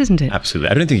one piece, isn't it? Absolutely.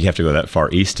 I don't think you have to go that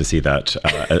far east to see that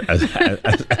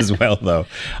as well, though.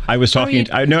 I was talking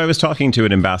to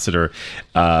an ambassador,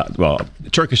 a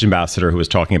Turkish ambassador, who was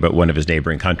talking about one of his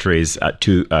neighboring countries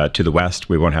to the west.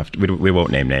 We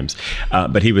won't name names,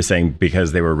 but he was saying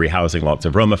because they were rehousing lots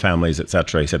of Roma families,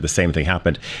 etc. He said the same thing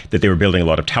happened, that they were building a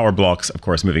lot of tower blocks, of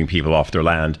course, moving people off their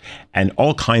land, and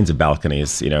all kinds of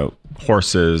balconies,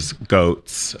 horses,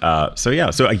 goats. So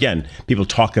again, people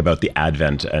talk about the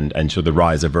advent and so the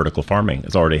rise of vertical farming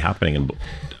is already happening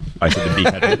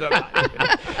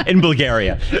in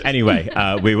Bulgaria. Anyway,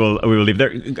 we will leave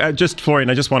there. Just Florian,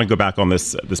 I just want to go back on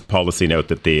this policy note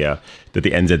that the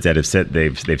NZZ have said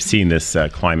they've seen this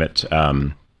climate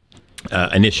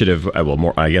initiative,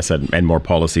 more, I guess, and more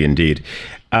policy indeed.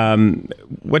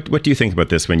 What do you think about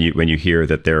this when you hear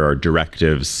that there are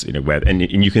directives, and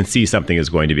you can see something is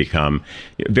going to become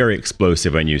very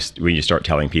explosive when you start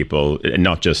telling people, and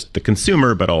not just the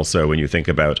consumer, but also when you think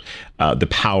about the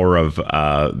power of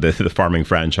the farming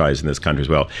franchise in this country as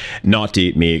well, not to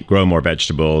eat meat, grow more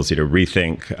vegetables,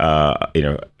 rethink,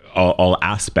 all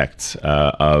aspects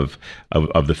of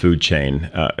the food chain.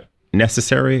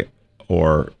 Necessary?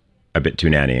 or a bit too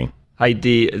nannying? I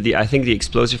think the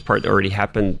explosive part already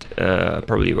happened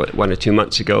probably 1 or 2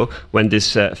 months ago when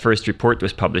this first report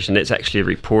was published, and it's actually a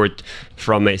report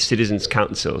from a citizens'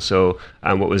 council. So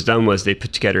what was done was they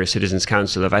put together a citizens'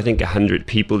 council of, I think, 100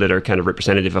 people that are kind of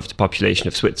representative of the population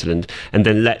of Switzerland, and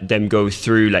then let them go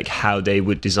through like how they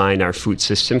would design our food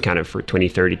system kind of for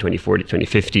 2030, 2040,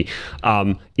 2050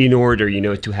 in order,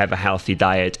 to have a healthy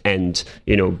diet and,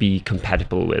 be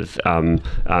compatible with,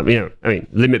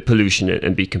 limit pollution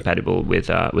and be compatible with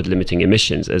limiting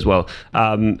emissions as well.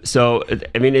 So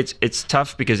I mean, it's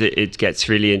tough because it gets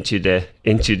really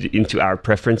into our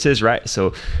preferences, right?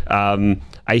 So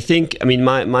I think,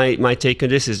 my take on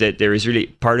this is that there is really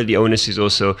part of the onus is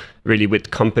also really with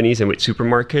companies and with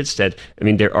supermarkets that,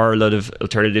 there are a lot of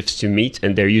alternatives to meat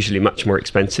and they're usually much more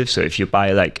expensive. So if you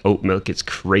buy like oat milk, it's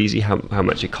crazy how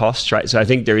much it costs, right? So I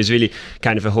think there is really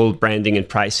kind of a whole branding and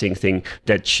pricing thing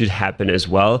that should happen as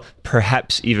well,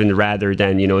 perhaps even rather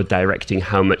than, directing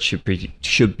how much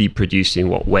should be produced in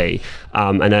what way.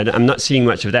 And I'm not seeing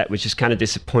much of that, which is kind of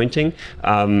disappointing.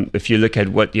 If you look at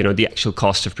what, the actual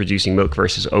cost of producing milk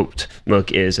versus oat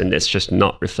milk is, and it's just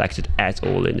not reflected at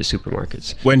all in the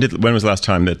supermarkets. When was the last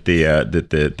time that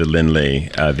the Lindley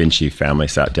Vinci family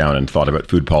sat down and thought about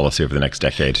food policy over the next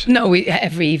decade? No,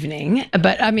 every evening.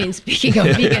 But speaking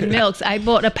of vegan milks, I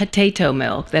bought a potato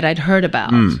milk that I'd heard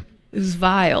about. It was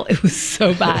vile. It was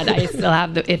so bad. I still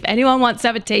have if anyone wants to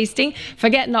have a tasting,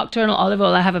 forget nocturnal olive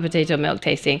oil. I have a potato milk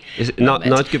tasting. Is it not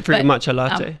good for the matcha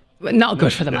latte? Not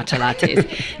good for the matcha lattes.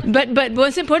 but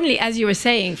most importantly, as you were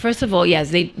saying, first of all,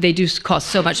 yes, they do cost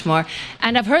so much more.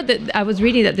 And I've heard that, I was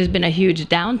reading that there's been a huge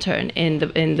downturn in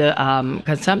the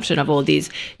consumption of all these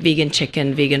vegan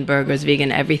chicken, vegan burgers,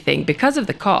 vegan everything because of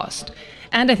the cost.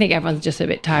 And I think everyone's just a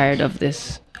bit tired of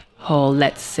this whole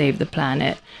let's save the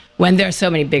planet when there are so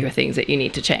many bigger things that you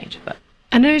need to change. But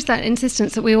And there is that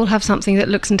insistence that we all have something that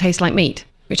looks and tastes like meat,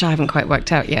 which I haven't quite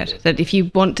worked out yet. That if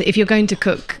you're going to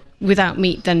cook without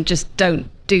meat, then just don't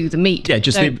do the meat. Yeah,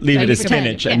 just leave it as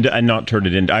spinach and not turn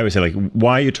it into. I always say, like,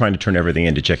 why are you trying to turn everything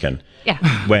into chicken? Yeah.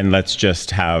 When let's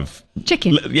just have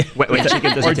chicken. When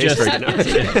chicken doesn't taste very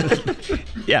good.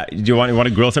 Yeah. Do you want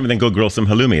to grill something? Then go grill some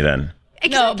halloumi then.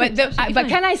 Exactly. No, but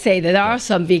can I say that there are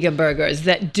some vegan burgers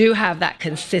that do have that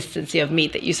consistency of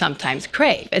meat that you sometimes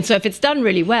crave. And so if it's done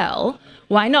really well,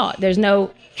 why not? There's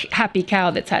no happy cow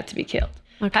that's had to be killed.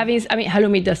 Okay.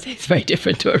 Halloumi does taste very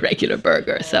different to a regular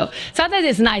burger. So sometimes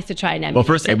it's nice to try an emulate. Well,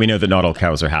 first, we know that not all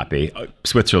cows are happy.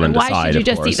 Switzerland aside, of course. Why should you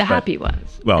just eat the happy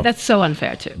ones? Well, that's so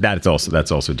unfair too. That's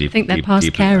also deep. I think they're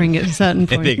past caring at a certain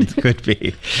point. I think it could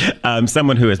be.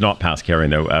 Someone who is not past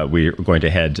caring, though, we're going to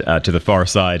head to the far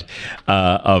side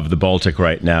of the Baltic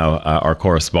right now. Our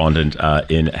correspondent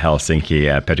in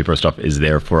Helsinki, Petri Prostov, is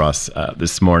there for us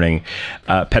this morning.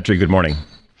 Petri, good morning.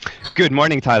 Good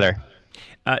morning, Tyler.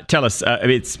 Tell us,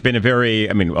 it's been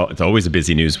it's always a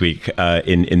busy news week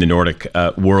in the Nordic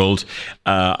world.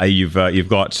 You've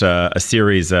got a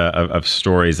series of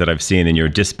stories that I've seen in your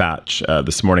dispatch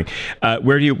this morning.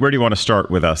 Where do you want to start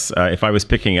with us? If I was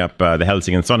picking up the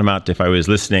Helsingin Sanomat, if I was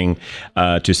listening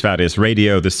to Sveriges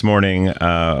Radio this morning,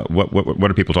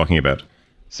 what are people talking about?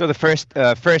 So the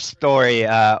first story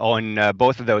on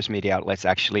both of those media outlets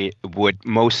actually would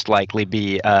most likely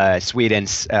be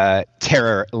Sweden's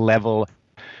terror level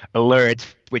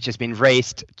alert, which has been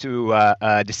raised to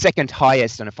the second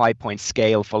highest on a 5-point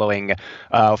scale following,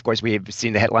 of course, we've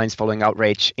seen the headlines following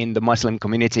outrage in the Muslim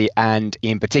community and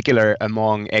in particular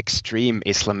among extreme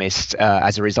Islamists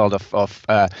as a result of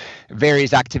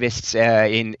various activists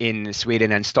in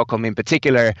Sweden and Stockholm in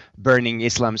particular burning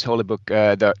Islam's holy book,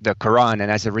 the Quran. And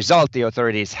as a result, the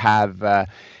authorities have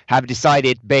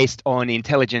decided, based on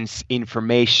intelligence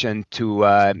information, to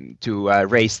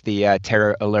raise the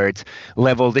terror alert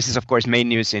level. This is, of course, main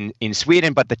news in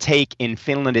Sweden, but the take in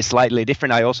Finland is slightly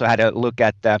different. I also had a look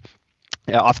at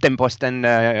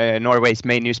Aftenposten, Norway's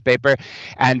main newspaper,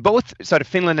 and both sort of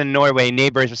Finland and Norway,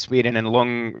 neighbors of Sweden, and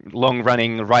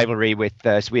long-running rivalry with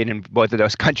Sweden, both of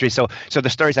those countries. So the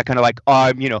stories are kind of like,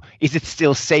 is it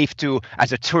still safe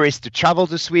as a tourist to travel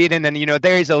to Sweden? And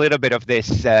there is a little bit of this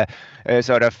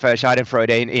sort of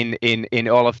Schadenfreude in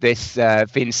all of this.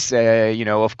 Finns,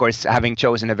 of course, having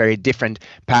chosen a very different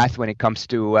path when it comes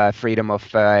to freedom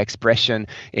of expression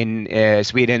in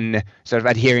Sweden, sort of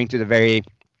adhering to the very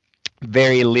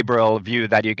very liberal view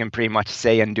that you can pretty much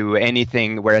say and do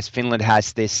anything, whereas Finland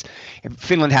has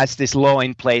this law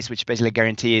in place which basically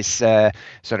guarantees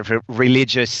sort of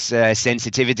religious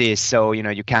sensitivities. So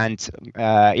you can't,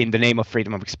 in the name of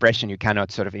freedom of expression, you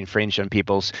cannot sort of infringe on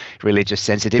people's religious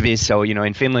sensitivities. So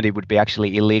in Finland it would be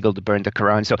actually illegal to burn the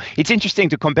Quran. So it's interesting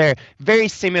to compare, very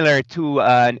similar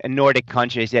to Nordic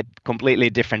countries, yet completely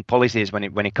different policies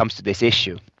when it comes to this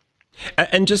issue.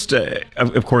 And just,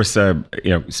 of course,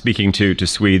 speaking to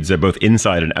Swedes both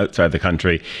inside and outside the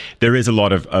country, there is a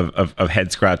lot of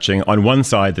head scratching. On one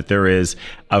side, that there is,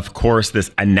 of course,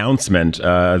 this announcement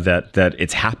that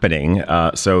it's happening.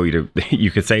 So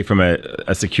you could say from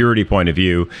a security point of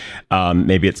view,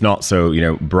 maybe it's not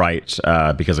so bright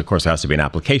because, of course, there has to be an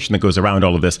application that goes around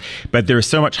all of this. But there's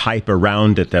so much hype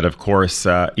around it that, of course,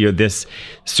 this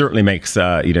certainly makes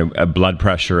a blood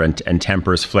pressure and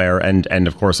tempers flare, and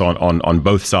of course on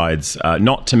both sides,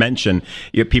 not to mention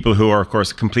people who are, of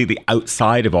course, completely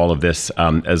outside of all of this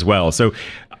as well. So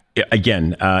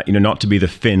again, not to be the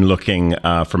Finn looking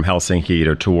from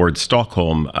Helsinki towards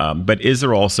Stockholm, but is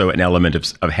there also an element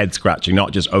of head scratching,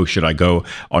 not just, oh, should I go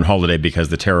on holiday because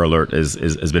the terror alert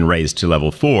has been raised to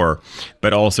level 4,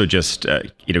 but also just,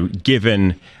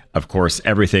 given, of course,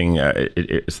 everything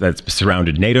that's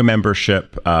surrounded NATO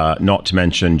membership, not to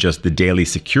mention just the daily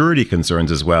security concerns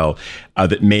as well,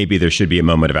 that maybe there should be a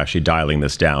moment of actually dialing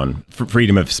this down, for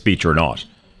freedom of speech or not.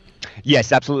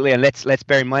 Yes, absolutely, and let's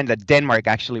bear in mind that Denmark,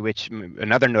 actually, which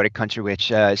another Nordic country,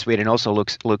 which Sweden also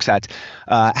looks at,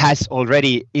 has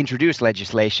already introduced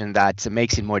legislation that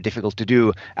makes it more difficult to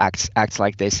do acts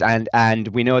like this, and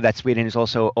we know that Sweden is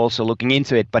also looking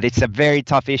into it. But it's a very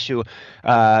tough issue,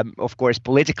 of course,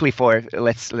 politically. For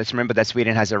let's remember that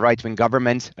Sweden has a right-wing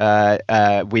government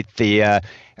with the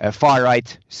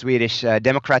far-right Swedish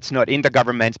Democrats not in the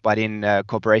government, but in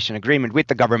cooperation agreement with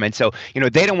the government. So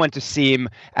they don't want to seem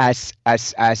as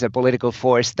a political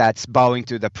force that's bowing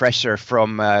to the pressure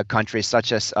from countries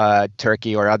such as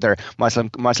Turkey or other Muslim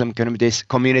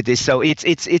communities. So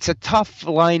it's a tough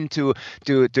line to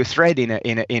thread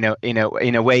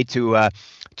in a way to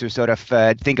sort of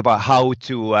think about how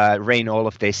to rein all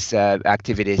of these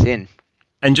activities in.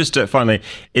 And just finally,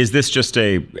 is this just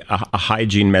a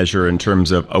hygiene measure in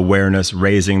terms of awareness,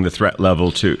 raising the threat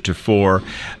level to 4?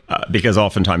 Because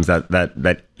oftentimes that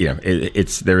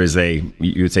there is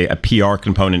you would say a PR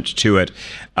component to it.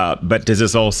 But does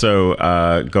this also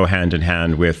go hand in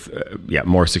hand with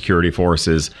more security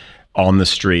forces on the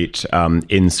street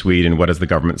in Sweden? What has the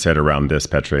government said around this,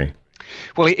 Petri?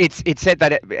 Well, it's said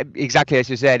that exactly as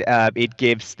you said, it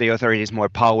gives the authorities more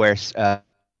powers.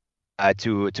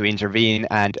 To intervene,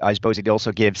 and I suppose it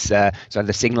also gives sort of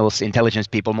the signals intelligence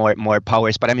people more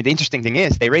powers. But I mean, the interesting thing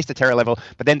is they raised the terror level,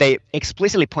 but then they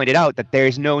explicitly pointed out that there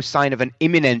is no sign of an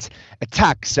imminent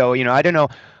attack. So I don't know.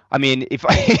 I mean, if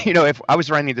if I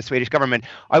was running the Swedish government,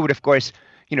 I would of course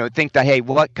think that, hey,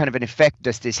 what kind of an effect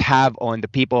does this have on the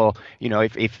people?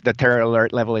 If the terror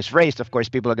alert level is raised, of course,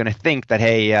 people are going to think that,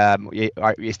 hey,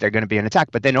 is there going to be an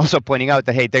attack? But then also pointing out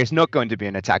that, hey, there's not going to be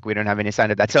an attack. We don't have any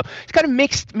sign of that. So it's kind of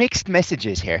mixed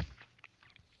messages here.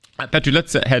 Petri,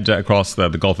 let's head across the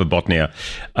Gulf of Bothnia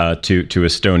to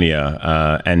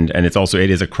Estonia, and it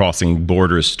is a crossing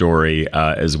borders story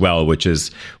as well, which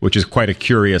is quite a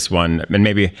curious one, and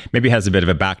maybe has a bit of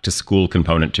a back to school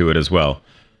component to it as well.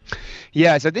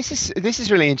 Yeah, so this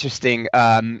is really interesting.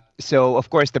 So of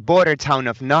course the border town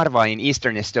of Narva in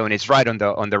eastern Estonia is right on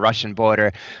the Russian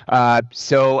border.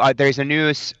 There's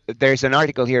an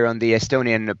article here on the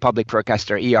Estonian public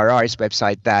broadcaster ERR's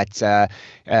website that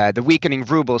the weakening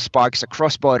ruble sparks a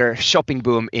cross-border shopping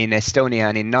boom in Estonia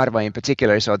and in Narva in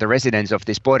particular. So the residents of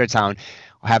this border town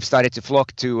have started to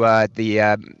flock to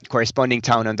the corresponding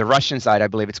town on the Russian side. I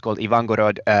believe it's called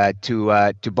Ivangorod,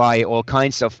 to buy all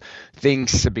kinds of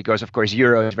things because, of course,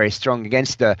 euro is very strong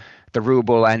against the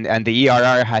ruble, and the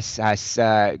ERR has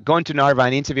gone to Narva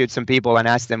and interviewed some people and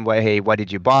asked them, well, hey, what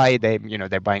did you buy?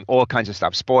 They're buying all kinds of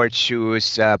stuff: sports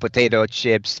shoes, potato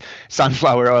chips,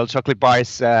 sunflower oil, chocolate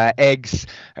bars, eggs.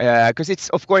 Because it's,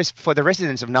 of course, for the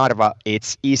residents of Narva,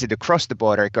 it's easy to cross the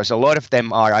border because a lot of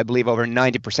them are, I believe, over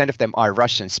 90% of them are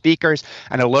Russian speakers,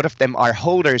 and a lot of them are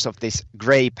holders of this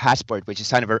gray passport, which is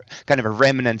kind of a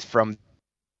remnant from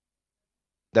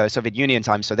the Soviet Union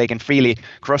time, so they can freely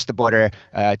cross the border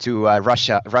to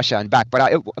Russia and back. But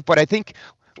I think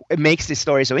it makes this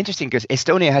story so interesting because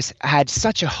Estonia has had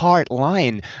such a hard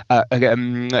line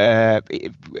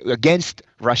against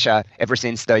Russia ever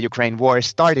since the Ukraine war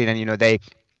started, and they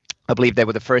I believe they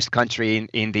were the first country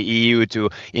in the EU to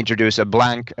introduce a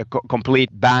complete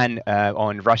ban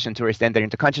on Russian tourists entering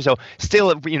the country. So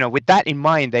still, with that in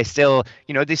mind, they still,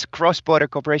 this cross-border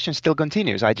cooperation still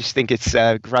continues. I just think it's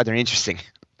rather interesting.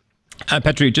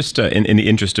 Petri, just in the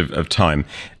interest of time,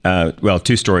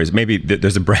 two stories. Maybe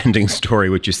there's a branding story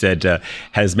which you said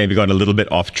has maybe gone a little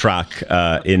bit off track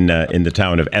in the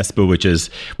town of Espoo, which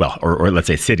is or let's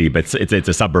say city, but it's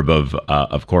a suburb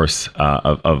of course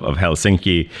of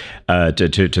Helsinki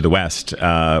to the west.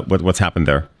 What's happened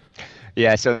there?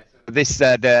 Yeah, so this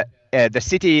the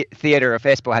city theatre of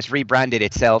Espoo has rebranded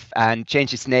itself and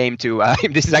changed its name to,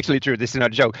 this is actually true, this is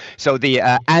not a joke, so the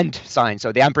and sign,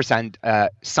 so the ampersand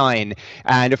sign.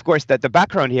 And of course, the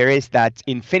background here is that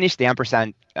in Finnish, the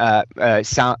ampersand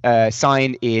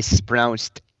sign is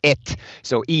pronounced et,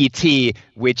 so et,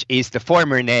 which is the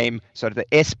former name, sort of the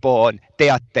Espoon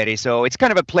Teatteri. So it's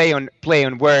kind of a play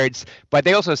on words, but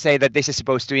they also say that this is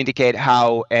supposed to indicate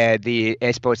how the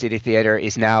Espoo City Theatre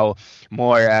is now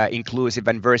more inclusive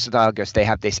and versatile, because they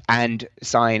have this and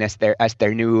sign as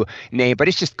their new name. But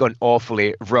it's just gone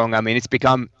awfully wrong. I mean,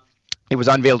 it was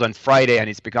unveiled on Friday, and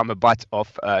it's become a butt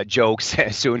of jokes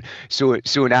soon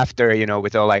after.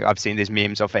 With all, like, I've seen these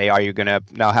memes of, hey, are you gonna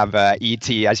now have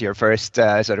E.T. as your first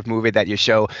sort of movie that you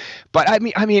show? But I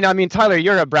mean, Tyler,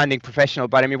 you're a branding professional,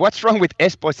 but I mean, what's wrong with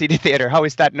Espoo City Theatre? How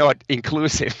is that not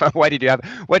inclusive? Why did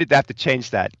they have to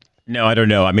change that? No, I don't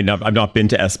know. I mean, I've not been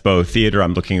to Espoo Theatre.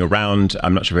 I'm looking around.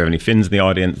 I'm not sure if we have any Finns in the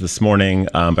audience this morning,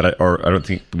 but I don't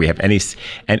think we have any.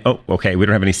 And okay, we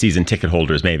don't have any season ticket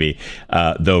holders, maybe,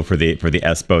 though, for the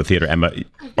Espoo Theatre. Emma,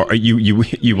 or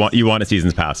you want a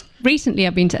season's pass? Recently,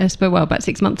 I've been to Espoo, about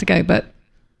 6 months ago, but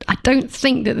I don't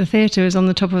think that the theatre is on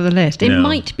the top of the list. It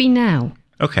might be now.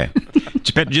 Okay.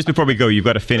 Just before we go, you've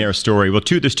got a Finnair story. Well,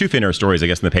 there's two Finnair stories, I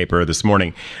guess, in the paper this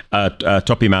morning.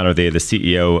 Topi Mano, the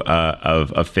CEO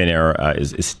of Finnair,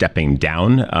 is stepping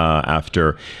down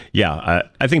after,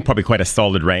 I think probably quite a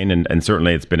solid reign, and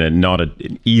certainly it's been not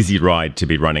an easy ride to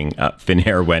be running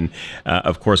Finnair when,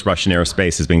 of course, Russian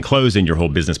airspace has been closed and your whole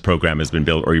business program has been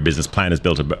built, or your business plan is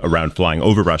built around flying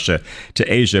over Russia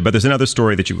to Asia. But there's another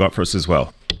story that you've got for us as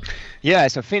well. Yeah,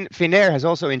 so Finnair has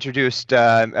also introduced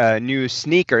new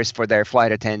sneakers for their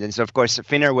flight attendants. Of course,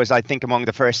 Finnair was, I think, among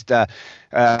the first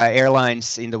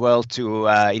airlines in the world to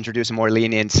introduce a more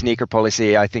lenient sneaker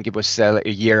policy. I think it was a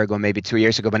year ago, maybe 2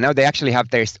 years ago. But now they actually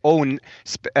have their own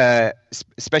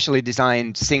specially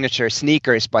designed signature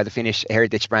sneakers by the Finnish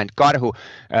heritage brand Karhu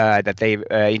that they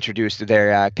introduced to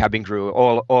their cabin crew,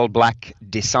 all black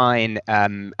design.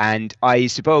 And I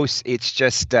suppose it's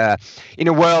just in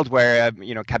a world where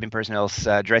cabin personal's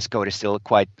dress code is still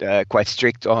quite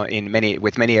strict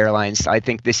with many airlines. I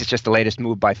think this is just the latest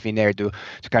move by Finnair to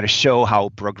kind of show how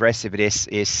progressive it is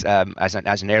as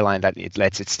an airline, that it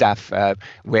lets its staff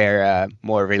wear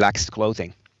more relaxed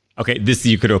clothing. Okay,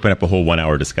 you could open up a whole 1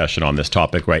 hour discussion on this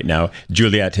topic right now.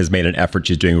 Juliet has made an effort.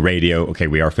 She's doing radio. Okay,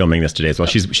 we are filming this today as well.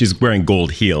 She's wearing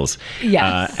gold heels.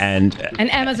 Yes. And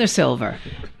Emma's are silver.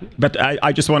 But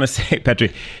I just want to say,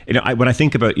 Petri, when I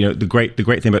think about the great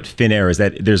thing about Finnair is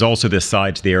that there's also this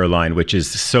side to the airline which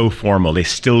is so formal. They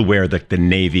still wear the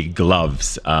navy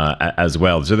gloves as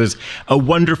well. So there's a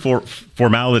wonderful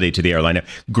formality to the airline. Now,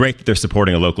 great that they're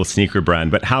supporting a local sneaker brand,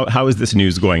 but how is this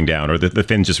news going down, or the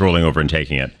Finns just rolling over and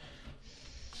taking it?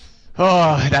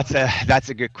 Oh, that's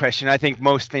a good question. I think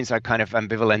most Finns are kind of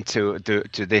ambivalent to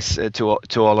this to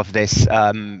all of this.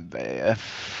 I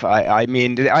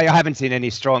mean, I haven't seen any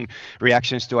strong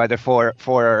reactions to either for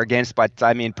or against. But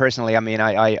I mean, personally,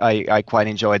 I quite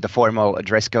enjoyed the formal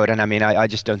dress code, and I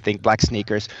just don't think black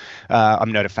sneakers.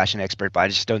 I'm not a fashion expert, but I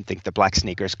just don't think the black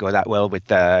sneakers go that well with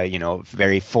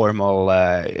very formal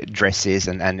dresses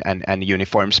and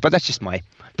uniforms. But that's just my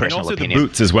personal opinion. And also the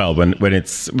boots as well. When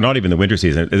it's not even the winter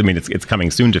season. I mean, it's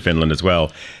coming soon to Finland as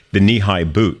well. The knee-high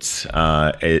boots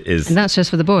is, and that's just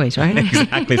for the boys, right?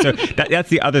 Exactly. So that's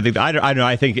the other thing. I don't know.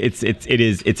 I think it's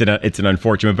an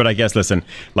unfortunate. But I guess, listen,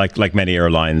 like many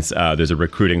airlines, there's a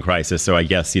recruiting crisis. So I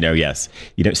guess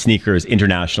sneakers,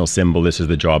 international symbol. This is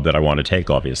the job that I want to take,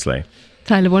 obviously.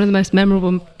 Tyler, one of the most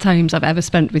memorable times I've ever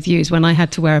spent with you is when I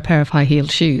had to wear a pair of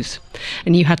high-heeled shoes,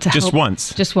 and you had to just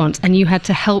once, and you had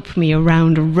to help me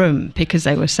around a room because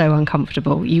they were so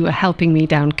uncomfortable. You were helping me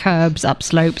down curbs, up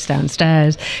slopes,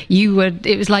 downstairs.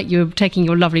 It was like you were taking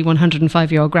your lovely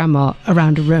 105-year-old grandma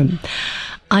around a room.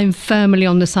 I'm firmly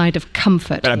on the side of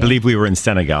comfort. But I believe we were in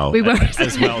Senegal. We were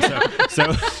as well.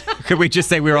 So Could we just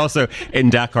say we're also in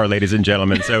Dakar, ladies and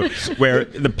gentlemen? So where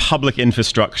the public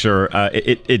infrastructure,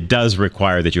 it does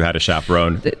require that you had a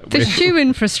chaperone. The shoe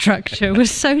infrastructure was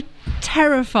so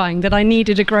terrifying that I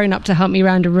needed a grown-up to help me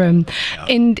around a room.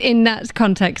 In that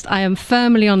context, I am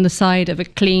firmly on the side of a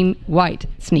clean white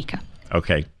sneaker.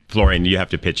 Okay. Florian, you have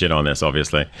to pitch in on this,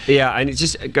 obviously. Yeah, and it's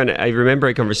just I remember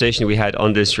a conversation we had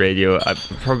on this radio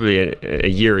probably a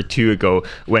year or two ago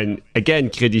when, again,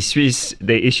 Credit Suisse,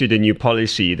 they issued a new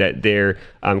policy that their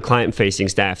client-facing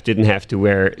staff didn't have to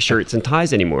wear shirts and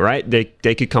ties anymore, right? They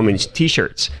could come in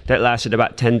T-shirts. That lasted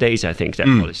about 10 days, I think, that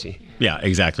policy. Yeah,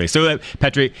 exactly. So,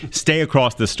 Petri, stay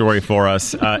across the story for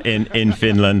us in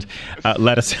Finland.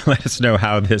 Let us know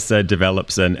how this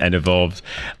develops and evolves,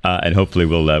 and hopefully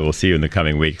we'll see you in the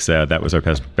coming weeks. That was our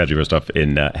Petri Rostov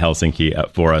in Helsinki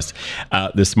for us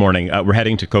this morning. We're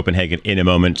heading to Copenhagen in a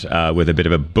moment with a bit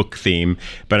of a book theme,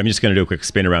 but I'm just going to do a quick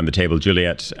spin around the table.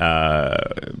 Juliet,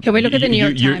 can we look at the New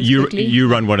York Times quickly? You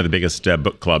run one of the biggest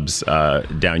book clubs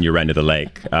down your end of the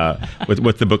lake.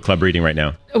 What's the book club reading right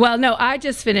now? Well, no, I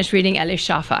just finished reading Elif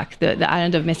Shafak, the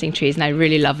Island of Missing Trees, and I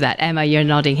really love that. Emma, you're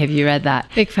nodding. Have you read that?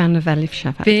 Big fan of Elif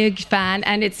Shafak. Big fan,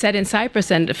 and it's set in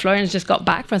Cyprus, and Florian's just got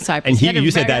back from Cyprus. And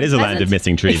you said that is a land of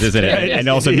missing trees, isn't it? And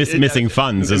also missing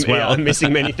funds as well. Yeah,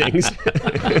 missing many things.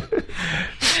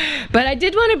 But I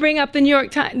did want to bring up the New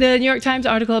York Times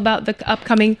article about the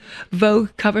upcoming Vogue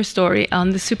cover story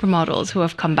on the supermodels who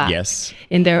have come back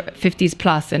in their 50s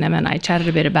plus. And Emma and I chatted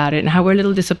a bit about it and how we're a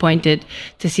little disappointed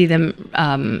to see them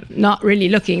not really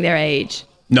looking their age.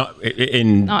 Not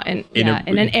in an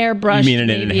airbrush. You mean in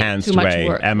an enhanced way,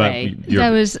 Emma?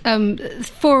 There was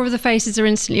 4 of the faces are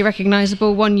instantly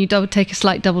recognisable. One you take a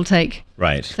slight double take.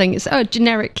 Right. Thing it's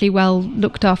generically well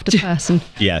looked after person.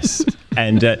 Yes.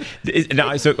 And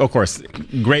so of course,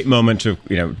 great moment to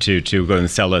go and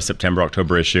sell a September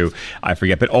October issue. I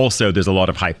forget, but also there's a lot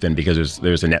of hype then because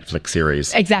there's a Netflix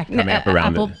series coming up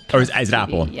around Apple it. Or is it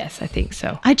Apple? Yes, I think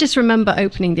so. I just remember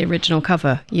opening the original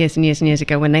cover years and years and years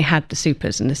ago when they had the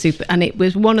supers and it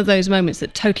was one of those moments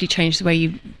that totally changed the way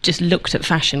you just looked at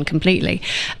fashion completely.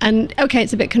 And okay,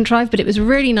 it's a bit contrived, but it was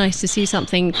really nice to see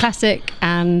something classic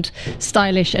and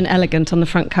stylish and elegant on the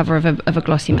front cover of a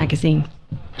glossy magazine.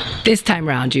 This time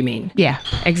round, you mean? Yeah,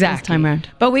 exactly. This time round.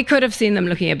 But we could have seen them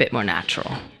looking a bit more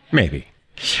natural. Maybe.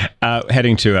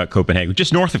 Heading to Copenhagen,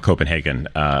 just north of Copenhagen,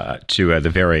 to the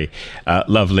very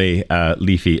lovely,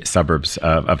 leafy suburbs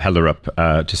of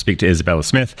Hellerup, to speak to Isabella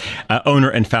Smith, owner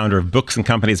and founder of Books and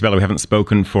Company. Isabella, we haven't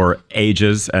spoken for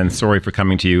ages, and sorry for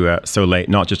coming to you so late,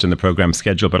 not just in the program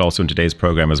schedule, but also in today's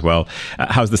program as well.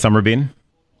 How's the summer been?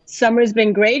 Summer's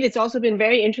been great. It's also been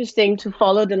very interesting to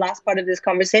follow the last part of this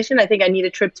conversation. I think I need a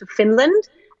trip to Finland.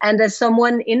 And as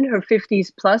someone in her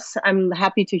 50s plus, I'm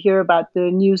happy to hear about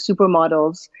the new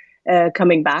supermodels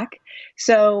coming back.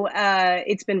 So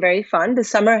it's been very fun. The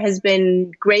summer has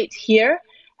been great here.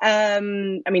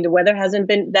 The weather hasn't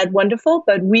been that wonderful,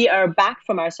 but we are back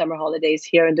from our summer holidays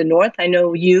here in the north. I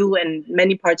know you and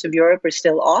many parts of Europe are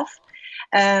still off.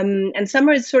 And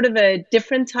summer is sort of a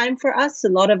different time for us. A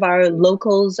lot of our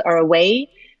locals are away,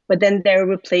 but then they're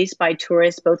replaced by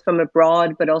tourists, both from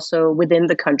abroad, but also within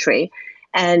the country.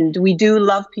 And we do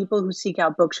love people who seek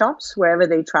out bookshops wherever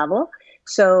they travel.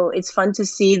 So it's fun to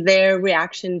see their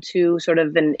reaction to sort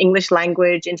of an English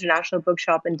language international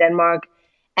bookshop in Denmark.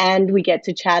 And we get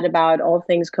to chat about all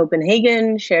things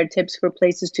Copenhagen, share tips for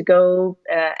places to go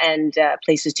and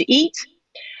places to eat.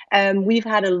 We've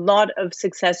had a lot of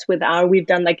success we've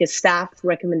done like a staff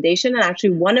recommendation. And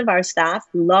actually one of our staff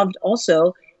loved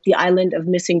also the Island of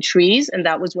Missing Trees. And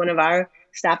that was one of our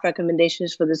staff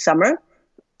recommendations for the summer.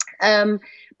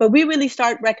 But we really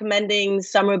start recommending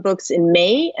summer books in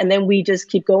May, and then we just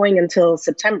keep going until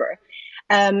September.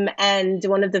 And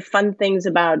one of the fun things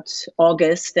about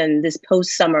August and this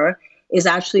post-summer is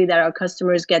actually that our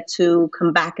customers get to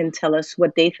come back and tell us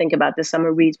what they think about the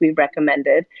summer reads we've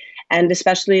recommended. And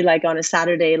especially like on a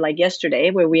Saturday like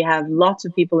yesterday, where we have lots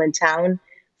of people in town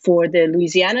for the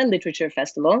Louisiana Literature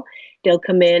Festival, they'll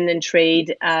come in and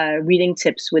trade reading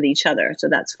tips with each other. So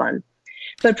that's fun.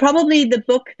 But probably the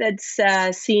book that's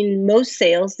seen most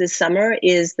sales this summer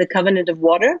is The Covenant of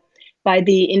Water by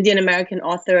the Indian-American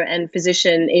author and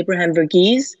physician Abraham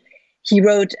Verghese. He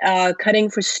wrote Cutting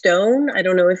for Stone. I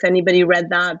don't know if anybody read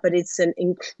that, but it's an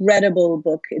incredible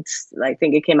book. I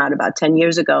think it came out about 10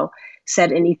 years ago,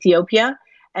 set in Ethiopia.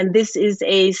 And this is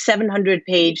a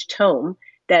 700-page tome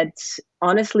that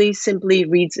honestly simply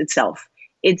reads itself.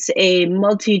 It's a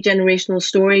multi-generational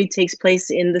story, takes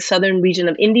place in the southern region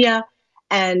of India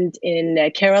and in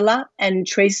Kerala, and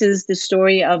traces the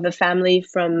story of a family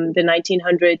from the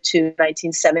 1900 to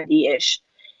 1970-ish.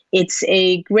 It's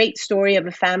a great story of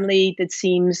a family that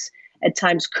seems at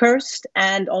times cursed,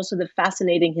 and also the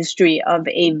fascinating history of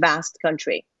a vast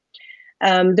country.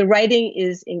 The writing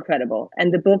is incredible,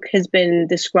 and the book has been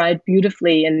described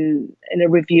beautifully in a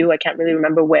review. I can't really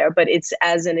remember where, but it's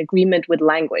as an agreement with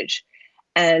language,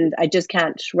 and I just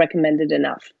can't recommend it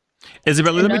enough.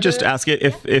 Isabella, let me just ask you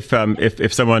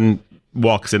if someone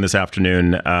walks in this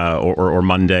afternoon or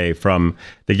Monday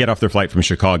they get off their flight from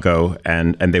Chicago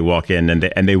and they walk in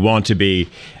and they want to be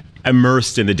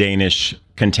immersed in the Danish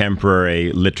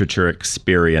contemporary literature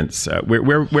experience,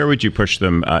 where would you push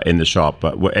them in the shop?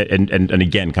 And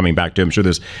again, coming back to, I'm sure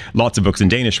there's lots of books in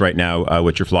Danish right now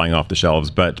which are flying off the shelves,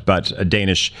 but a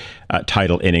Danish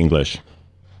title in English.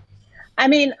 I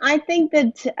mean, I think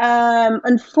that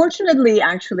unfortunately,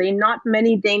 actually, not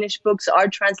many Danish books are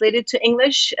translated to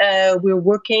English. We're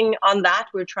working on that.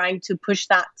 We're trying to push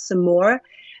that some more.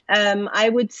 I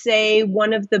would say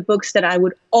one of the books that I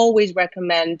would always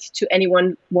recommend to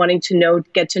anyone wanting to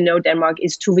get to know Denmark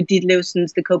is Tove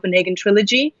Ditlevsen's The Copenhagen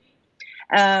Trilogy.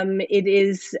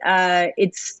 It's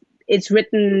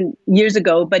written years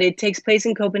ago, but it takes place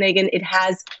in Copenhagen. It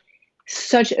has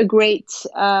such a great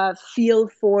feel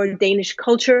for Danish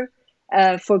culture,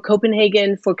 for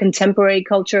Copenhagen, for contemporary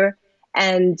culture.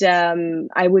 And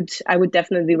I would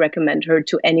definitely recommend her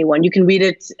to anyone. You can read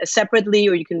it separately,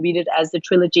 or you can read it as the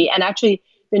trilogy. And actually,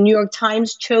 the New York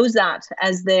Times chose that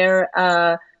as their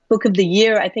book of the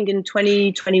year, I think in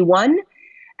 2021,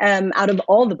 out of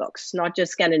all the books, not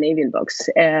just Scandinavian books.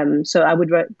 So I would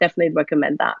definitely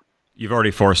recommend that. You've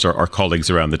already forced our colleagues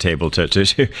around the table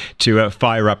to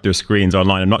fire up their screens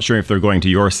online. I'm not sure if they're going to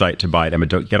your site to buy it. Emma,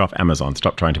 don't get off Amazon.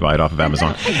 Stop trying to buy it off of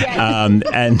Amazon.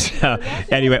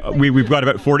 Anyway, we've got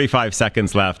about 45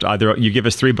 seconds left. Either you give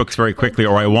us 3 books very quickly,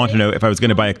 or I want to know if I was going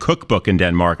to buy a cookbook in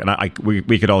Denmark, and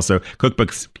we could also,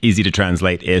 cookbooks easy to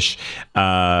translate-ish.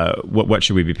 What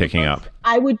should we be picking up?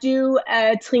 I would do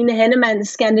Trine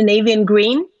Hennemann's Scandinavian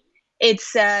Green.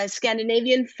 It's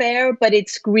Scandinavian fare, but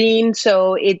it's green.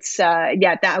 So it's,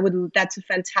 that's a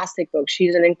fantastic book.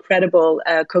 She's an incredible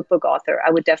cookbook author.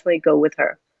 I would definitely go with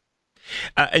her.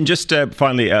 And just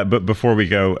finally, but before we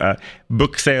go,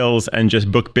 book sales and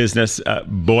just book business,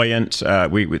 buoyant.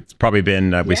 It's probably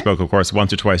been, we spoke, of course,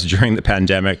 once or twice during the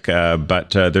pandemic,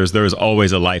 but there's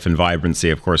always a life and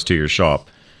vibrancy, of course, to your shop.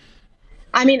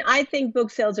 I mean, I think book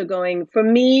sales are going, for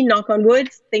me, knock on wood,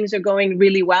 things are going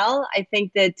really well. I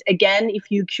think that, again,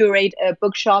 if you curate a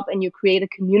bookshop and you create a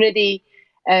community,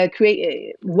 then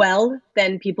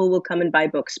people will come and buy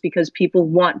books, because people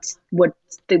want what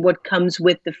comes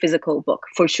with the physical book,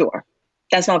 for sure.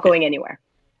 That's not going anywhere.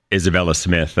 Isabella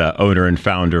Smith, owner and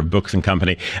founder of Books &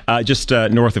 Company, just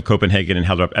north of Copenhagen in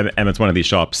Hellerup. And it's one of these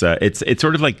shops. It's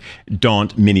sort of like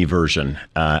Daunt mini version.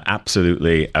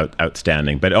 Absolutely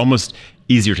outstanding, but almost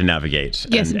easier to navigate.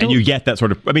 Yes, and you get that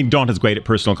sort of, I mean, Daunt is great at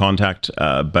personal contact,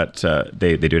 but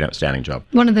they do an outstanding job.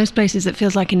 One of those places that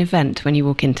feels like an event when you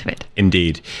walk into it.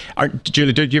 Indeed.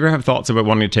 Julie, did you ever have thoughts about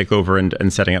wanting to take over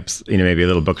and setting up, maybe a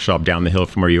little bookshop down the hill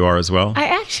from where you are as well? I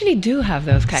actually do have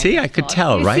those kinds See, of I could thoughts.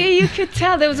 tell, right? See, you could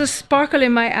tell. There was a sparkle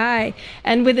in my eye.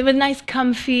 And with nice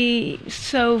comfy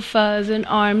sofas and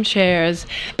armchairs.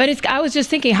 But I was just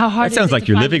thinking, how hard that sounds like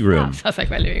your living room. Sounds like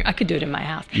my living room. I could do it in my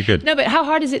house. You could. No, but how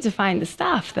hard is it to find the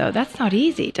staff, though? That's not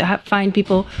easy, to find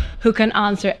people who can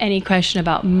answer any question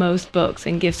about most books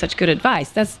and give such good advice.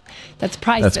 That's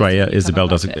priceless. That's why Isabel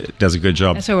does a good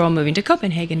job. So we're all moving to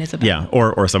Copenhagen, Isabel. Yeah,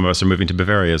 or some of us are moving to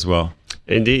Bavaria as well.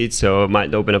 Indeed, so I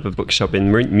might open up a bookshop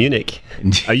in Munich.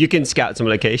 You can scout some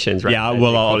locations, right? Yeah,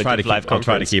 well, I'll try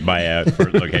to keep my eye out for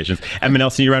locations. Emma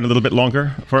Nelson, you around a little bit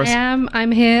longer for us? I am.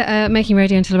 I'm here making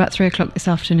radio until about 3 o'clock this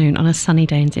afternoon on a sunny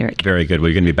day in Zurich. Very good. Well,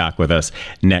 you're going to be back with us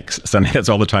next Sunday. That's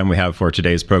all the time we have for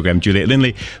today's program. Juliet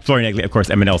Lindley, Florian Egli, of course,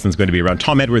 Emma Nelson's going to be around.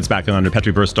 Tom Edwards back in London,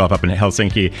 Petri Burstoff up in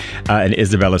Helsinki, and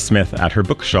Isabella Smith at her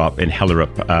bookshop in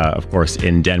Hellerup, of course,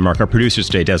 in Denmark. Our producers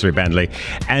today, Desiree Bandley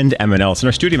and Emma Nelson.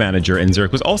 Our studio manager in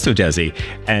Zurich was also Desi.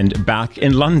 And back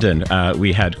in London,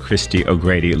 we had Christy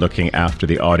O'Grady looking after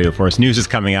the audio for us. News is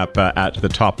coming up at the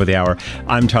top of the hour.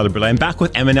 I'm Tyler Burley. I'm back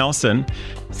with Emma Nelson.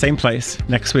 Same place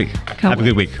next week. Have a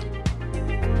good week.